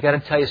 Mikhail, I got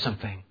to tell you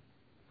something.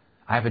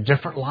 I have a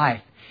different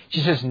life. She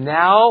says,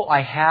 now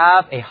I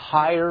have a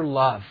higher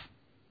love.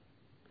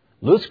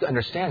 Lutska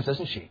understands,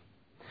 doesn't she?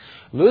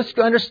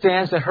 Lutska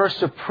understands that her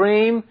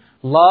supreme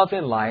love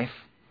in life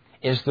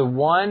is the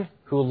one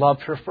who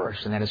loved her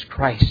first, and that is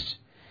Christ.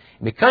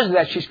 And because of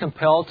that, she's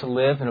compelled to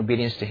live in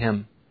obedience to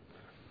Him.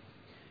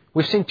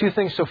 we've seen two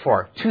things so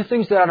far. Two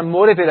things that ought to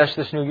motivate us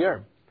this new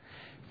year.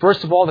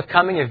 First of all, the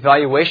coming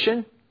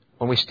evaluation,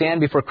 when we stand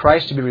before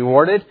Christ to be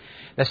rewarded.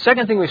 The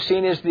second thing we've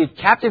seen is the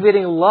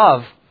captivating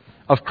love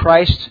of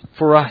Christ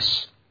for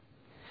us.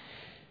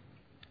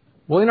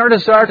 Well, in our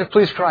desire to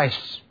please Christ,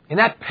 in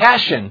that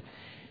passion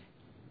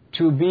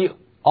to be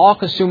all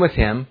consumed with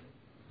Him,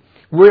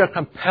 we are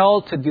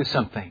compelled to do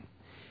something.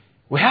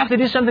 We have to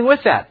do something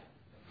with that.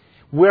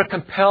 We are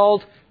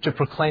compelled to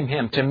proclaim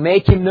Him, to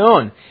make Him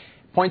known.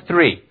 Point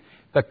 3,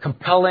 the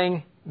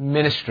compelling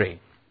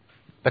ministry.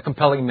 The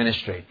compelling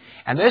ministry.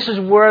 And this is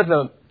where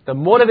the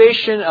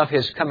motivation of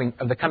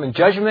the coming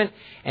judgment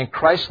and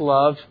Christ's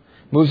love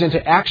moves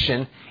into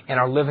action and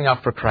our living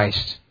out for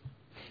Christ.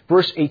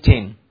 Verse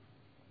 18.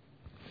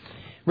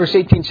 Verse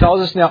 18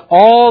 tells us, now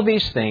all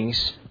these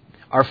things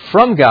are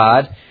from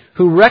God,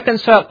 who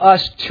reconciled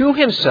us to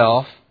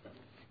Himself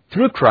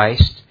through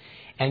Christ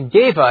and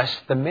gave us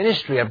the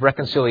ministry of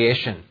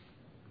reconciliation.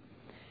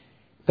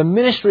 The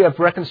ministry of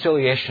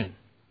reconciliation.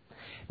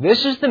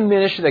 This is the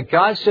ministry that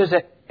God says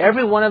that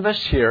every one of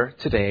us here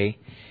today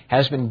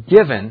has been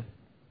given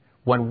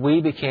when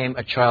we became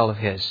a child of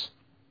His.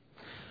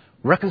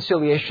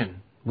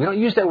 Reconciliation. We don't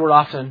use that word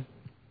often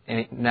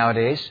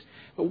nowadays,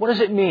 but what does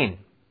it mean?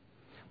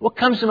 What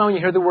comes to mind when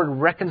you hear the word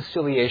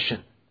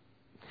reconciliation?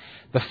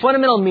 The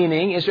fundamental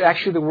meaning is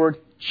actually the word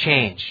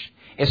change.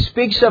 It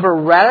speaks of a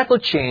radical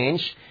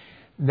change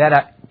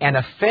that an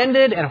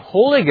offended and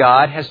holy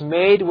God has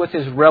made with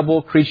His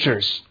rebel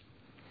creatures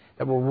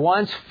that were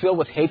once filled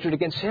with hatred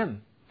against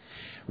Him.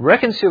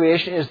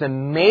 Reconciliation is the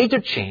major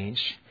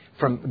change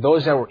from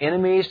those that were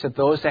enemies to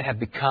those that have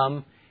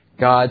become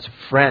God's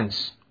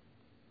friends.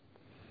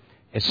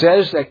 It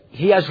says that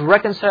He has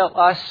reconciled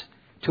us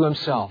to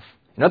Himself.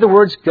 In other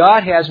words,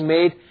 God has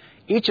made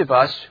each of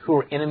us who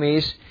are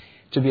enemies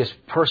to be His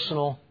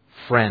personal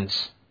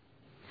friends.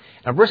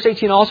 Now, verse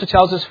 18 also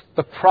tells us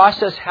the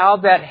process, how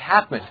that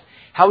happened,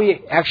 how He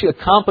actually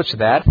accomplished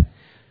that.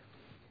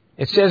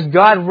 It says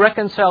God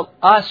reconciled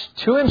us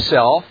to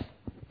Himself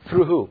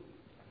through who?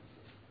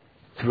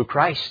 Through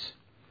Christ.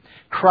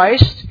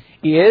 Christ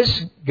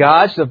is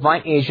God's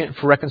divine agent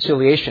for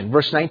reconciliation.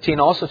 Verse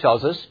 19 also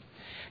tells us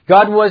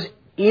God was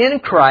in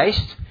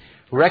Christ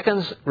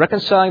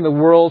reconciling the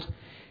world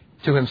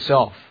to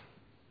Himself.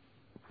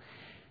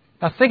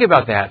 Now think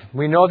about that.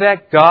 We know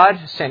that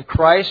God sent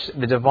Christ,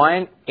 the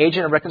divine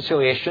agent of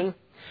reconciliation.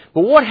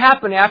 But what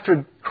happened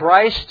after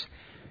Christ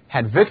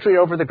had victory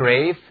over the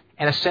grave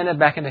and ascended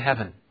back into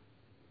heaven?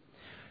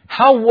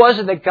 How was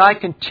it that God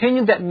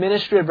continued that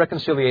ministry of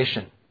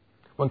reconciliation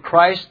when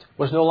Christ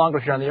was no longer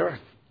here on the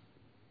earth?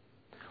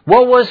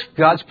 What was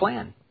God's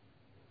plan?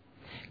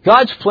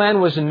 God's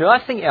plan was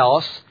nothing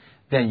else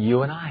than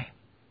you and I,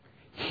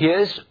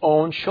 His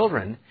own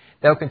children,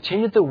 that will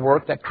continue the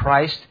work that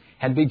Christ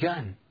had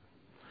begun.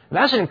 And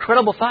that's an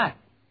incredible thought.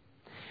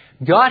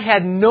 God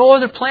had no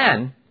other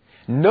plan,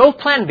 no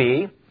plan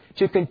B,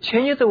 to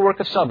continue the work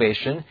of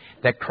salvation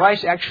that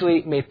Christ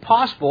actually made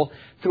possible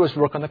through His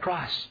work on the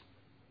cross.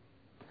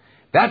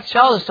 That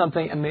tells us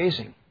something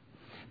amazing.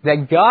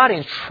 That God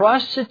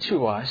entrusted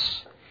to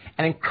us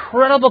an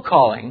incredible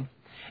calling,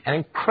 an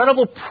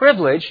incredible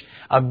privilege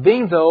of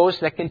being those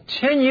that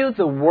continue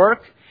the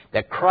work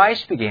that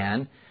Christ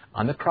began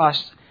on the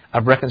cross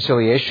of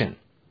reconciliation.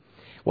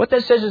 What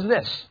that says is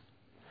this.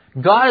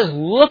 God is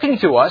looking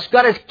to us,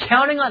 God is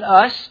counting on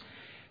us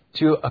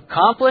to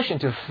accomplish and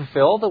to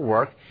fulfill the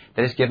work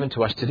that is given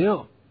to us to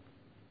do.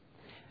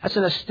 That's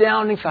an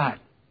astounding thought,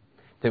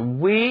 that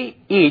we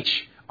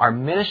each are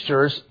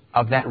ministers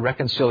of that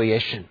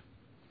reconciliation.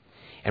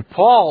 And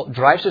Paul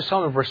drives this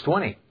home in verse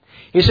 20.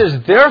 He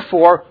says,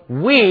 therefore,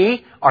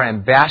 we are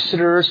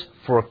ambassadors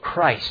for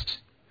Christ.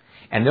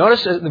 And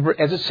notice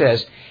as it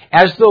says,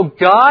 as though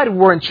God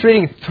were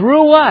entreating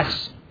through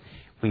us,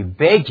 we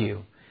beg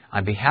you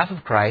on behalf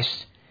of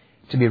Christ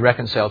to be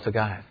reconciled to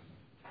God.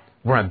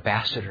 We're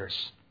ambassadors.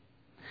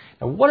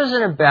 Now, what does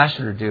an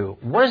ambassador do?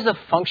 What is the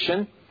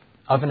function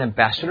of an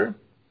ambassador?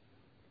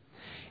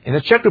 In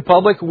the Czech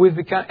Republic, we've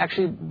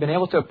actually been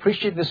able to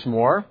appreciate this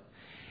more,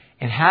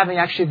 and having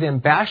actually the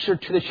ambassador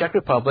to the Czech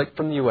Republic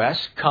from the U.S.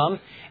 come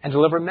and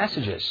deliver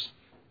messages.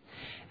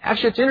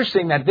 Actually, it's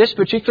interesting that this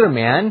particular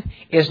man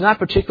is not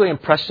particularly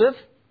impressive.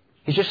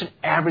 He's just an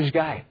average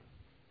guy.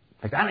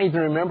 Like, I don't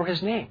even remember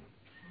his name.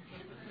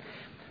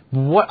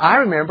 What I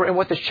remember and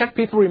what the Czech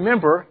people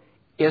remember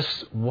is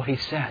what he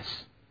says.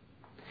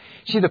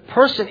 See, the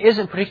person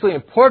isn't particularly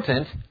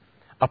important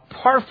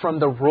apart from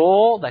the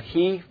role that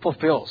he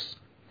fulfills.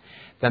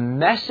 The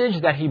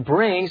message that he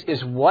brings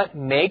is what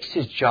makes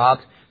his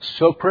job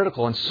so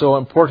critical and so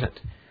important.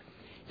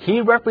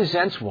 He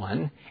represents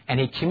one, and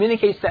he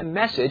communicates that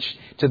message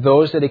to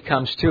those that he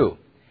comes to.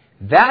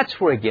 That's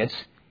where he gets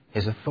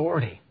his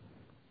authority.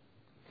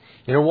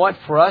 You know what?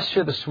 For us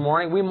here this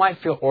morning, we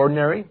might feel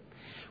ordinary.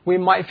 We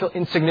might feel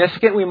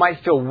insignificant. We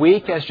might feel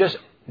weak as just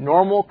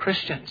normal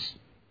Christians.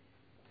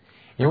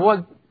 You know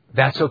what?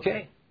 That's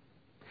okay.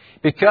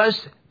 Because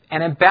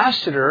an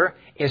ambassador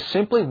is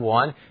simply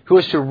one who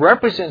is to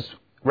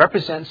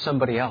represent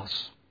somebody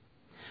else.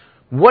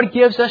 What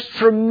gives us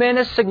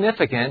tremendous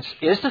significance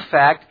is the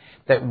fact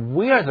that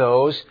we are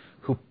those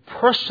who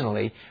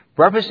personally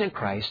represent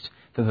Christ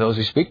to those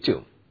we speak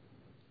to.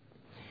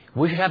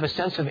 We should have a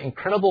sense of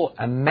incredible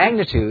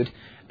magnitude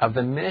of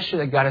the ministry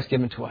that God has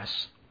given to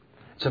us.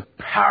 It's a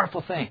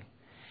powerful thing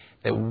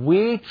that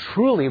we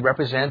truly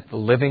represent the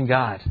living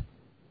God.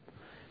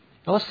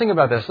 Now let's think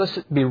about this. Let's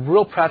be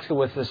real practical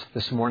with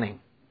this morning.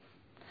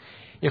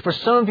 For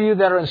some of you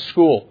that are in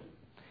school,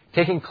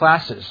 taking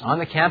classes on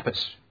the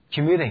campus,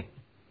 commuting,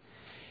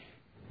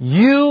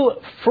 you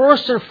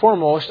first and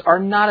foremost are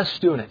not a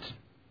student.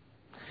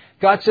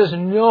 God says,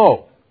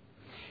 no.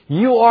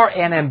 You are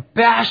an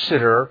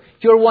ambassador.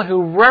 You're one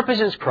who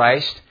represents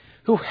Christ,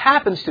 who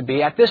happens to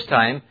be, at this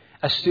time,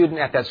 a student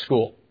at that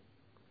school.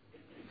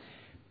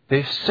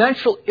 The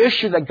central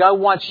issue that God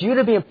wants you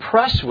to be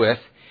impressed with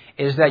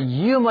is that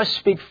you must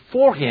speak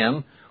for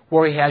Him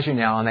where He has you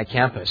now on that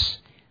campus.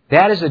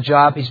 That is the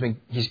job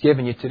He's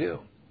given you to do.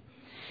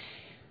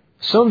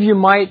 Some of you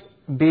might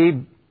be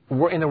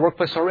in the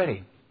workplace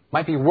already,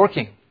 might be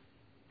working.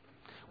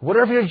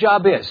 Whatever your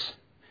job is,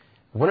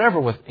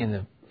 whatever in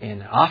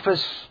the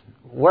office,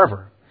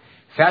 wherever,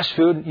 fast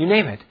food, you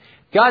name it.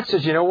 God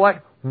says, you know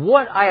what?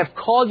 What I have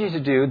called you to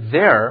do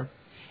there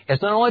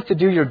is not only to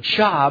do your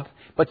job,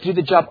 but to do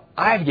the job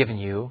I've given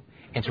you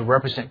and to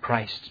represent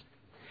Christ.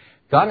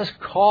 God has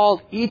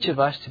called each of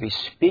us to be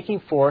speaking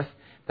forth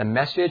the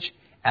message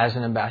as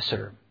an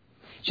ambassador.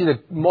 See,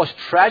 the most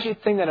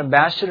tragic thing that an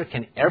ambassador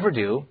can ever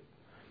do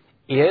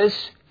is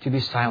to be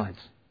silent,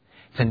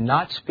 to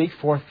not speak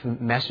forth the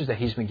message that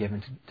he's been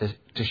given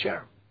to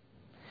share.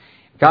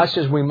 God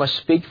says we must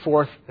speak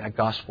forth that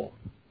gospel.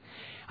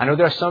 I know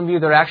there are some of you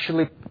that are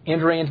actually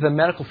entering into the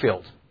medical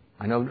field.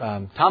 I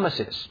know Thomas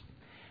is.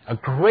 A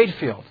great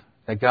field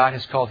that God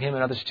has called him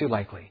and others to,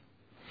 likely.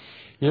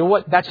 You know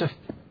what? That's a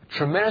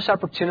tremendous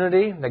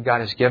opportunity that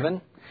God has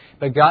given.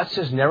 But God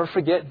says never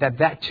forget that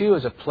that too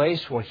is a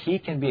place where He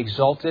can be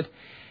exalted,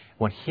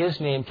 when His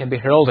name can be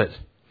heralded.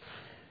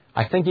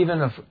 I think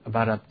even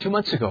about 2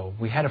 months ago,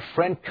 we had a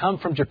friend come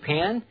from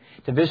Japan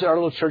to visit our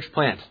little church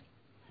plant.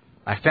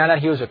 I found out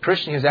he was a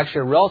Christian. He was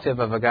actually a relative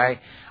of a guy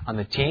on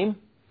the team.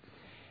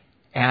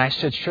 And I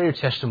said, share your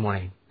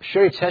testimony.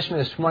 Share your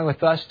testimony this morning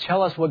with us.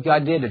 Tell us what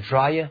God did to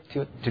draw you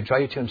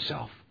to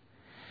Himself.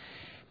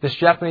 This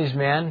Japanese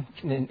man,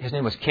 his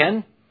name was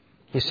Ken.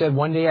 He said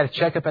one day he had a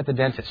checkup at the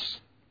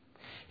dentist.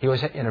 He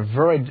was in a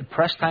very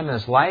depressed time in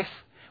his life,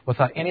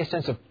 without any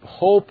sense of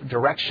hope,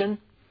 direction.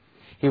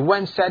 He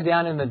went and sat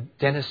down in the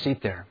dentist's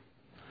seat there.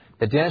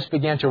 The dentist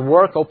began to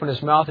work, opened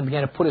his mouth, and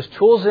began to put his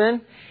tools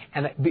in,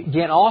 and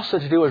began also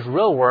to do his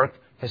real work,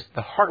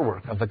 the heart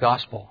work of the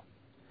gospel.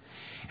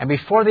 And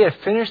before they had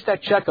finished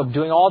that checkup,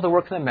 doing all the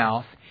work in the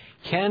mouth,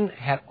 Ken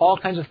had all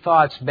kinds of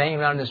thoughts banging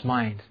around in his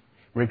mind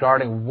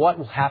regarding what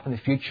will happen in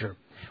the future.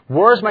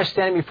 Where is my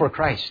standing before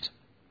Christ?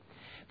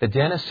 The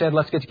dentist said,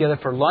 let's get together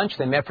for lunch.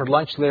 They met for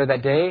lunch later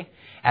that day.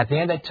 At the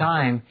end of that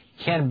time,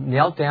 Ken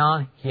knelt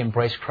down. He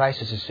embraced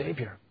Christ as his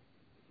Savior.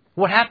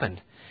 What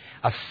happened?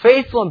 A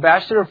faithful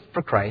ambassador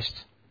for Christ,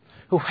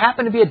 who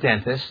happened to be a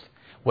dentist,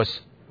 was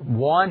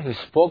one who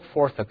spoke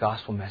forth the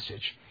gospel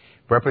message,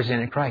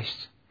 representing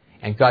Christ.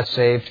 And God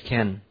saved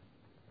Ken.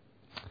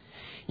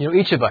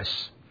 Each of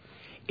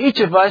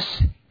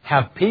us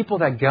have people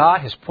that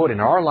God has put in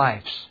our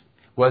lives,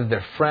 whether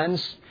they're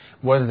friends,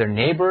 whether they're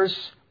neighbors,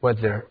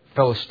 whether they're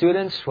fellow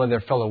students, whether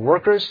they're fellow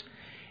workers.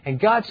 And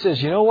God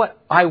says, you know what?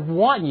 I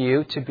want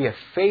you to be a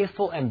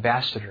faithful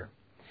ambassador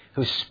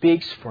who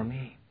speaks for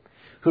me,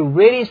 who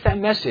radiates that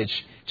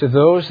message to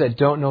those that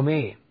don't know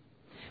me.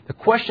 The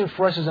question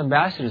for us as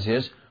ambassadors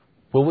is,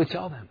 will we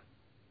tell them?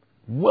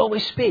 Will we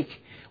speak?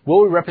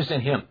 Will we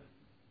represent Him?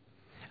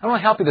 I want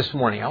to help you this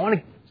morning. I want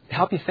to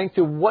help you think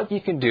through what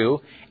you can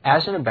do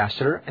as an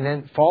ambassador. And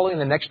then following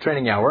the next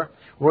training hour,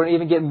 we're going to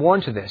even get more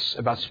into this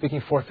about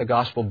speaking forth the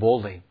gospel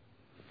boldly.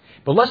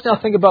 But let's now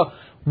think about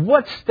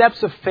what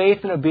steps of faith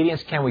and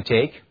obedience can we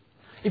take.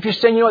 If you're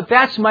saying, you know what,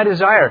 that's my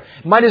desire.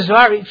 My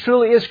desire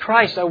truly is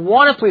Christ. I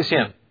want to please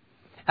Him.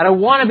 And I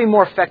want to be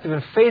more effective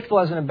and faithful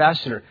as an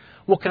ambassador.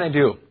 What can I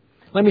do?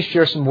 Let me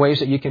share some ways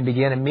that you can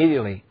begin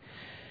immediately.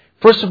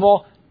 First of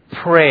all,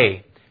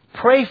 pray.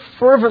 Pray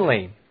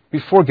fervently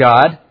before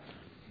God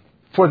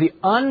for the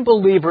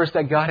unbelievers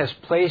that God has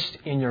placed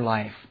in your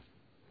life.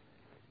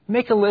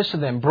 Make a list of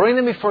them. Bring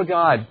them before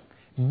God.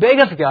 Beg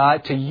of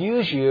God to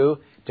use you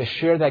to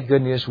share that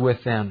good news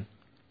with them.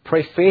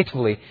 Pray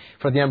faithfully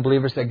for the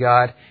unbelievers that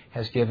God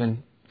has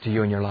given to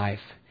you in your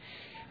life.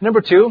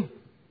 Number 2,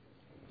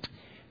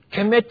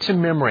 commit to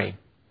memory.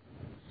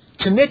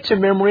 Commit to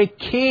memory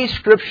key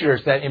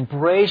scriptures that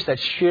embrace, that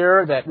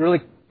share, that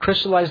really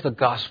crystallize the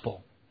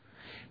gospel.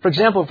 For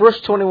example, verse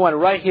 21,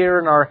 right here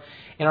in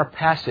our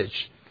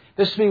passage.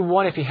 This would be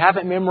one, if you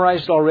haven't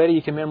memorized already,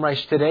 you can memorize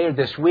today or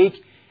this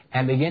week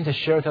and begin to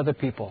share with other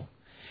people.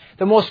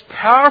 The most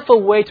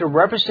powerful way to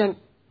represent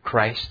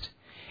Christ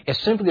is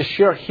simply to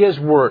share His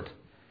Word.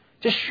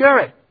 Just share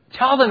it.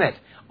 Tell them it.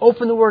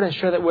 Open the Word and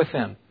share that with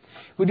them.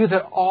 We do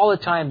that all the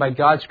time by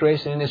God's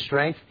grace and in His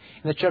strength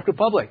in the Czech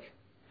Republic.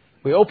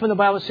 We open the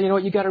Bible and say, you know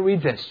what, you got to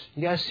read this.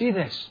 You got to see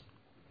this.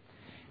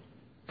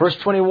 Verse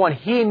 21,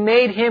 He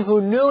made Him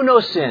who knew no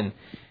sin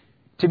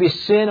to be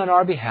sin on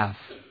our behalf,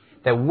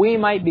 that we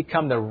might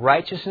become the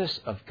righteousness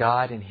of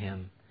God in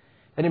Him.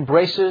 That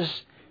embraces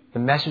the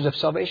message of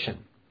salvation.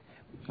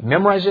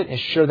 Memorize it and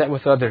share that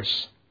with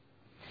others.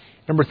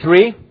 Number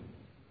 3,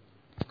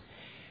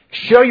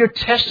 share your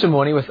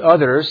testimony with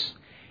others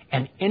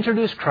and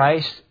introduce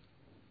Christ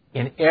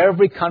in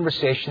every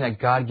conversation that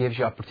God gives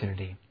you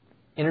opportunity.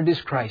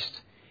 Introduce Christ.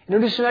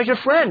 Introduce Him as your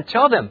friend.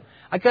 Tell them,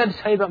 I got to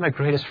tell you about my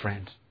greatest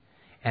friend.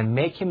 And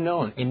make Him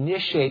known.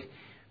 Initiate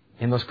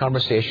in those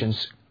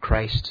conversations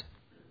Christ.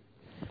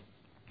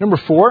 Number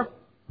 4,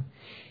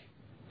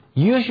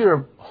 use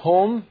your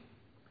home,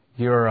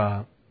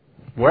 your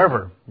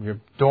wherever, your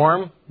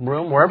dorm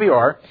room, wherever you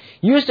are,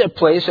 use that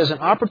place as an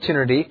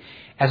opportunity,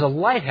 as a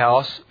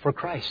lighthouse for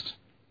Christ.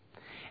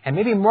 And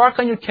maybe mark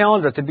on your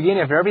calendar at the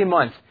beginning of every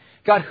month,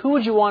 God, who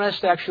would you want us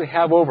to actually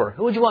have over?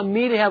 Who would you want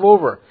me to have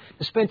over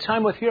to spend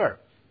time with here?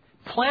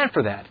 Plan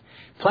for that.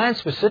 Plan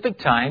specific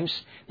times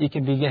you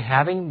can begin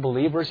having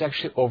believers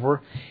actually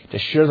over to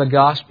share the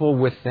gospel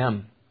with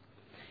them.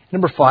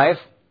 Number 5,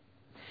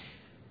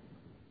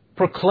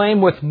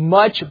 proclaim with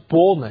much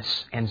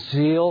boldness and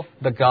zeal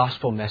the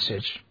gospel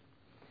message.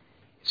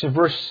 It's in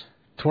verse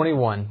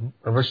 21,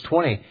 or verse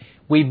 20.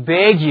 We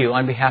beg you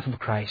on behalf of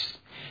Christ.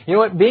 You know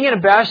what? Being an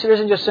ambassador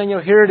isn't just saying,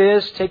 here it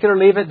is, take it or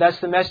leave it, that's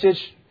the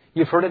message.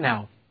 You've heard it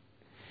now.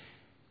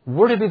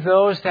 We're to be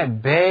those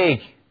that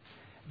beg,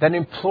 that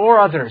implore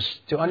others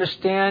to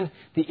understand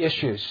the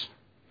issues.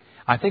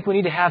 I think we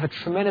need to have a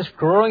tremendous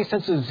growing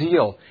sense of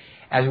zeal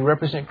as we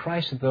represent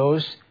Christ to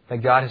those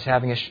that God is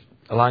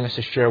allowing us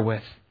to share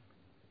with.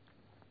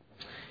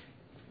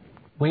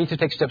 We need to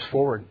take steps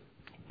forward.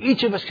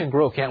 Each of us can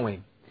grow, can't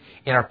we?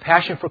 In our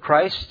passion for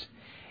Christ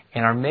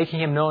and our making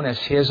Him known as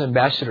His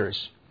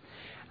ambassadors.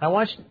 And I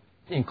want,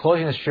 in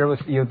closing, to share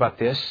with you about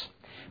this,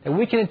 that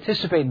we can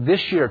anticipate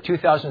this year,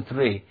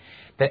 2003,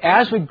 that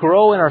as we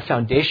grow in our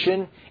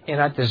foundation, in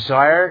our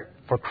desire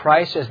for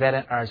Christ as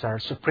our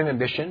supreme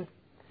ambition,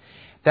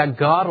 that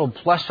God will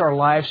bless our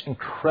lives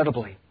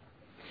incredibly.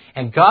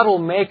 And God will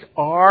make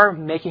our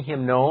making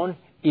Him known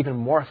even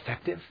more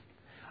effective,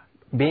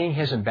 being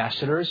His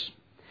ambassadors.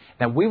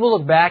 That we will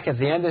look back at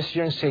the end of this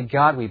year and say,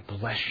 God, we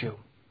bless you.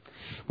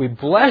 We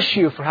bless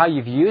you for how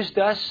you've used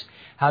us,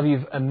 how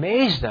you've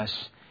amazed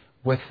us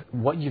with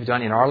what you've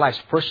done in our lives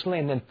personally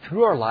and then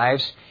through our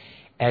lives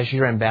as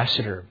your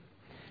ambassador.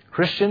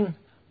 Christian,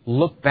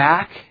 look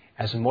back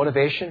as a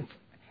motivation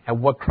at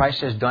what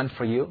Christ has done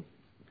for you.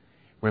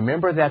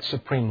 Remember that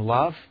supreme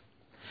love.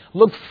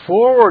 Look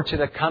forward to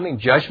the coming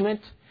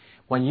judgment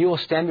when you will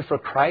stand before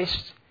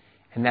Christ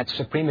and that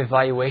supreme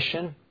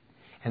evaluation.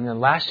 And then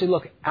lastly,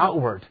 look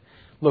outward.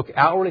 Look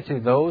outwardly to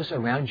those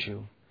around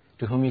you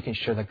to whom you can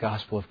share the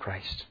gospel of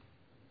Christ.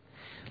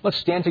 Let's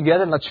stand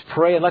together and let's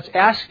pray and let's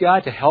ask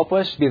God to help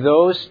us be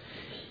those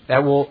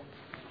that will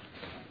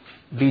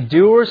be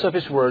doers of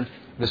His word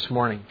this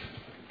morning.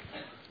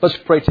 Let's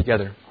pray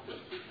together.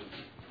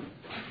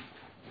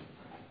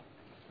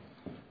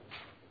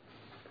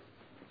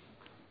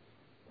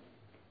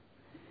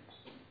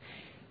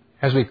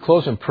 As we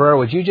close in prayer,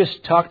 would you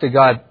just talk to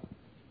God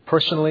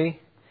personally?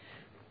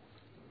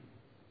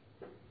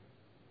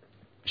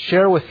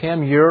 Share with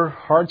Him your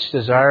heart's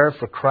desire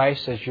for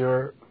Christ as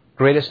your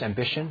greatest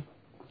ambition.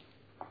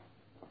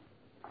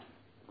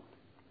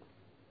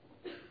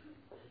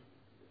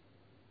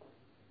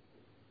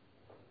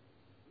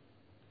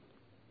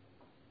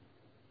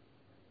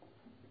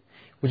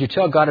 Would you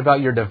tell God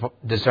about your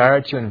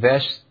desire to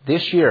invest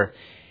this year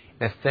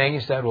in the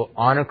things that will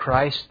honor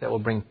Christ, that will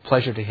bring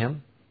pleasure to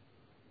Him?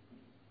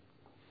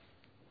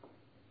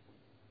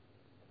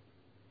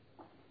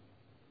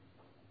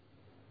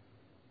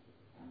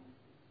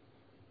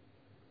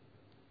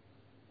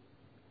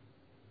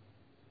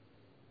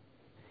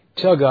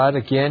 Tell God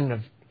again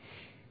of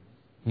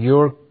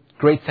your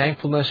great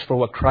thankfulness for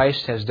what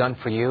Christ has done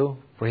for you,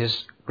 for His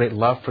great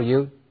love for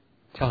you.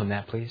 Tell Him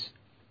that, please.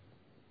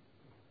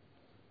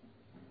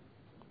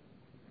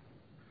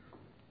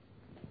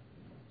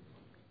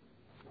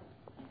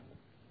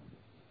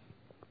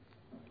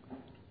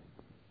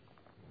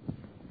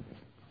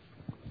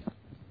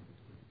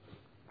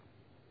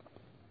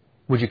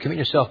 Would you commit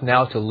yourself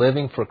now to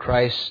living for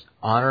Christ's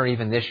honor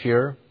even this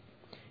year?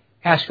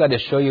 Ask God to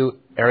show you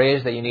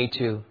areas that you need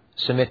to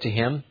submit to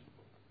Him.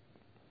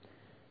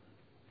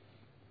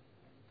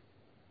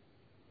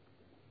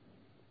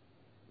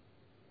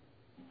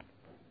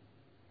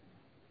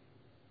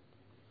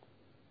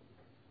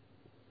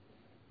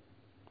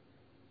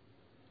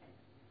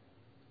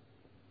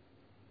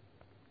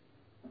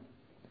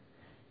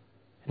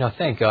 Now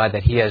thank God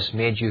that He has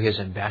made you His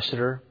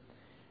ambassador.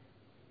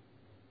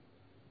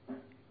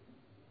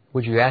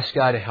 Would you ask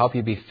God to help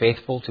you be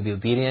faithful, to be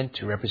obedient,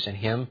 to represent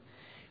Him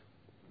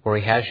where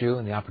He has you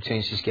and the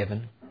opportunities He's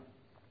given?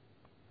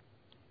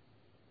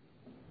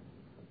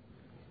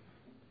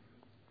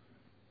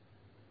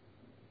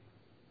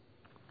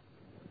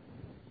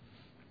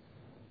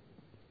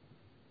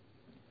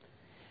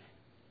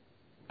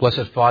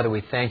 Blessed Father,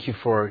 we thank you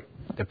for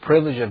the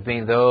privilege of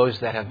being those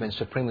that have been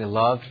supremely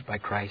loved by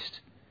Christ.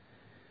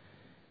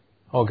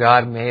 Oh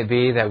God, may it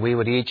be that we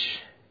would each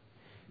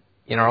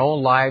in our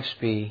own lives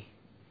be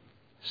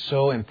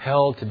so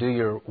impelled to do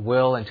your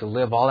will and to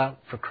live all out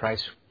for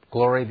Christ's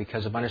glory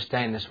because of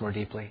understanding this more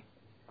deeply.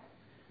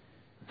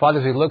 Father,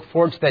 as we look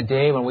forward to that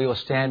day when we will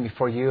stand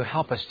before you,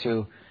 help us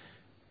to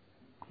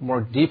more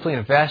deeply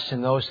invest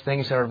in those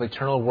things that are of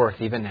eternal worth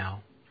even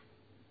now.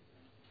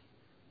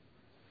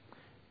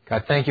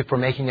 God, thank you for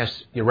making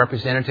us your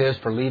representatives,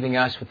 for leaving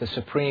us with the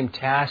supreme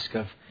task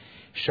of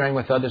sharing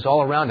with others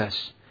all around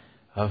us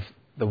of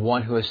the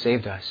one who has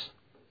saved us.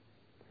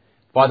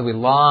 Father, we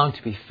long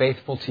to be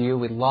faithful to you.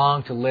 We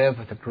long to live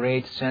with a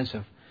great sense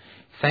of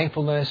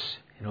thankfulness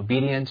and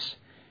obedience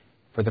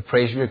for the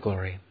praise of your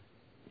glory.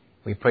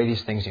 We pray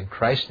these things in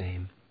Christ's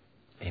name.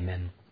 Amen.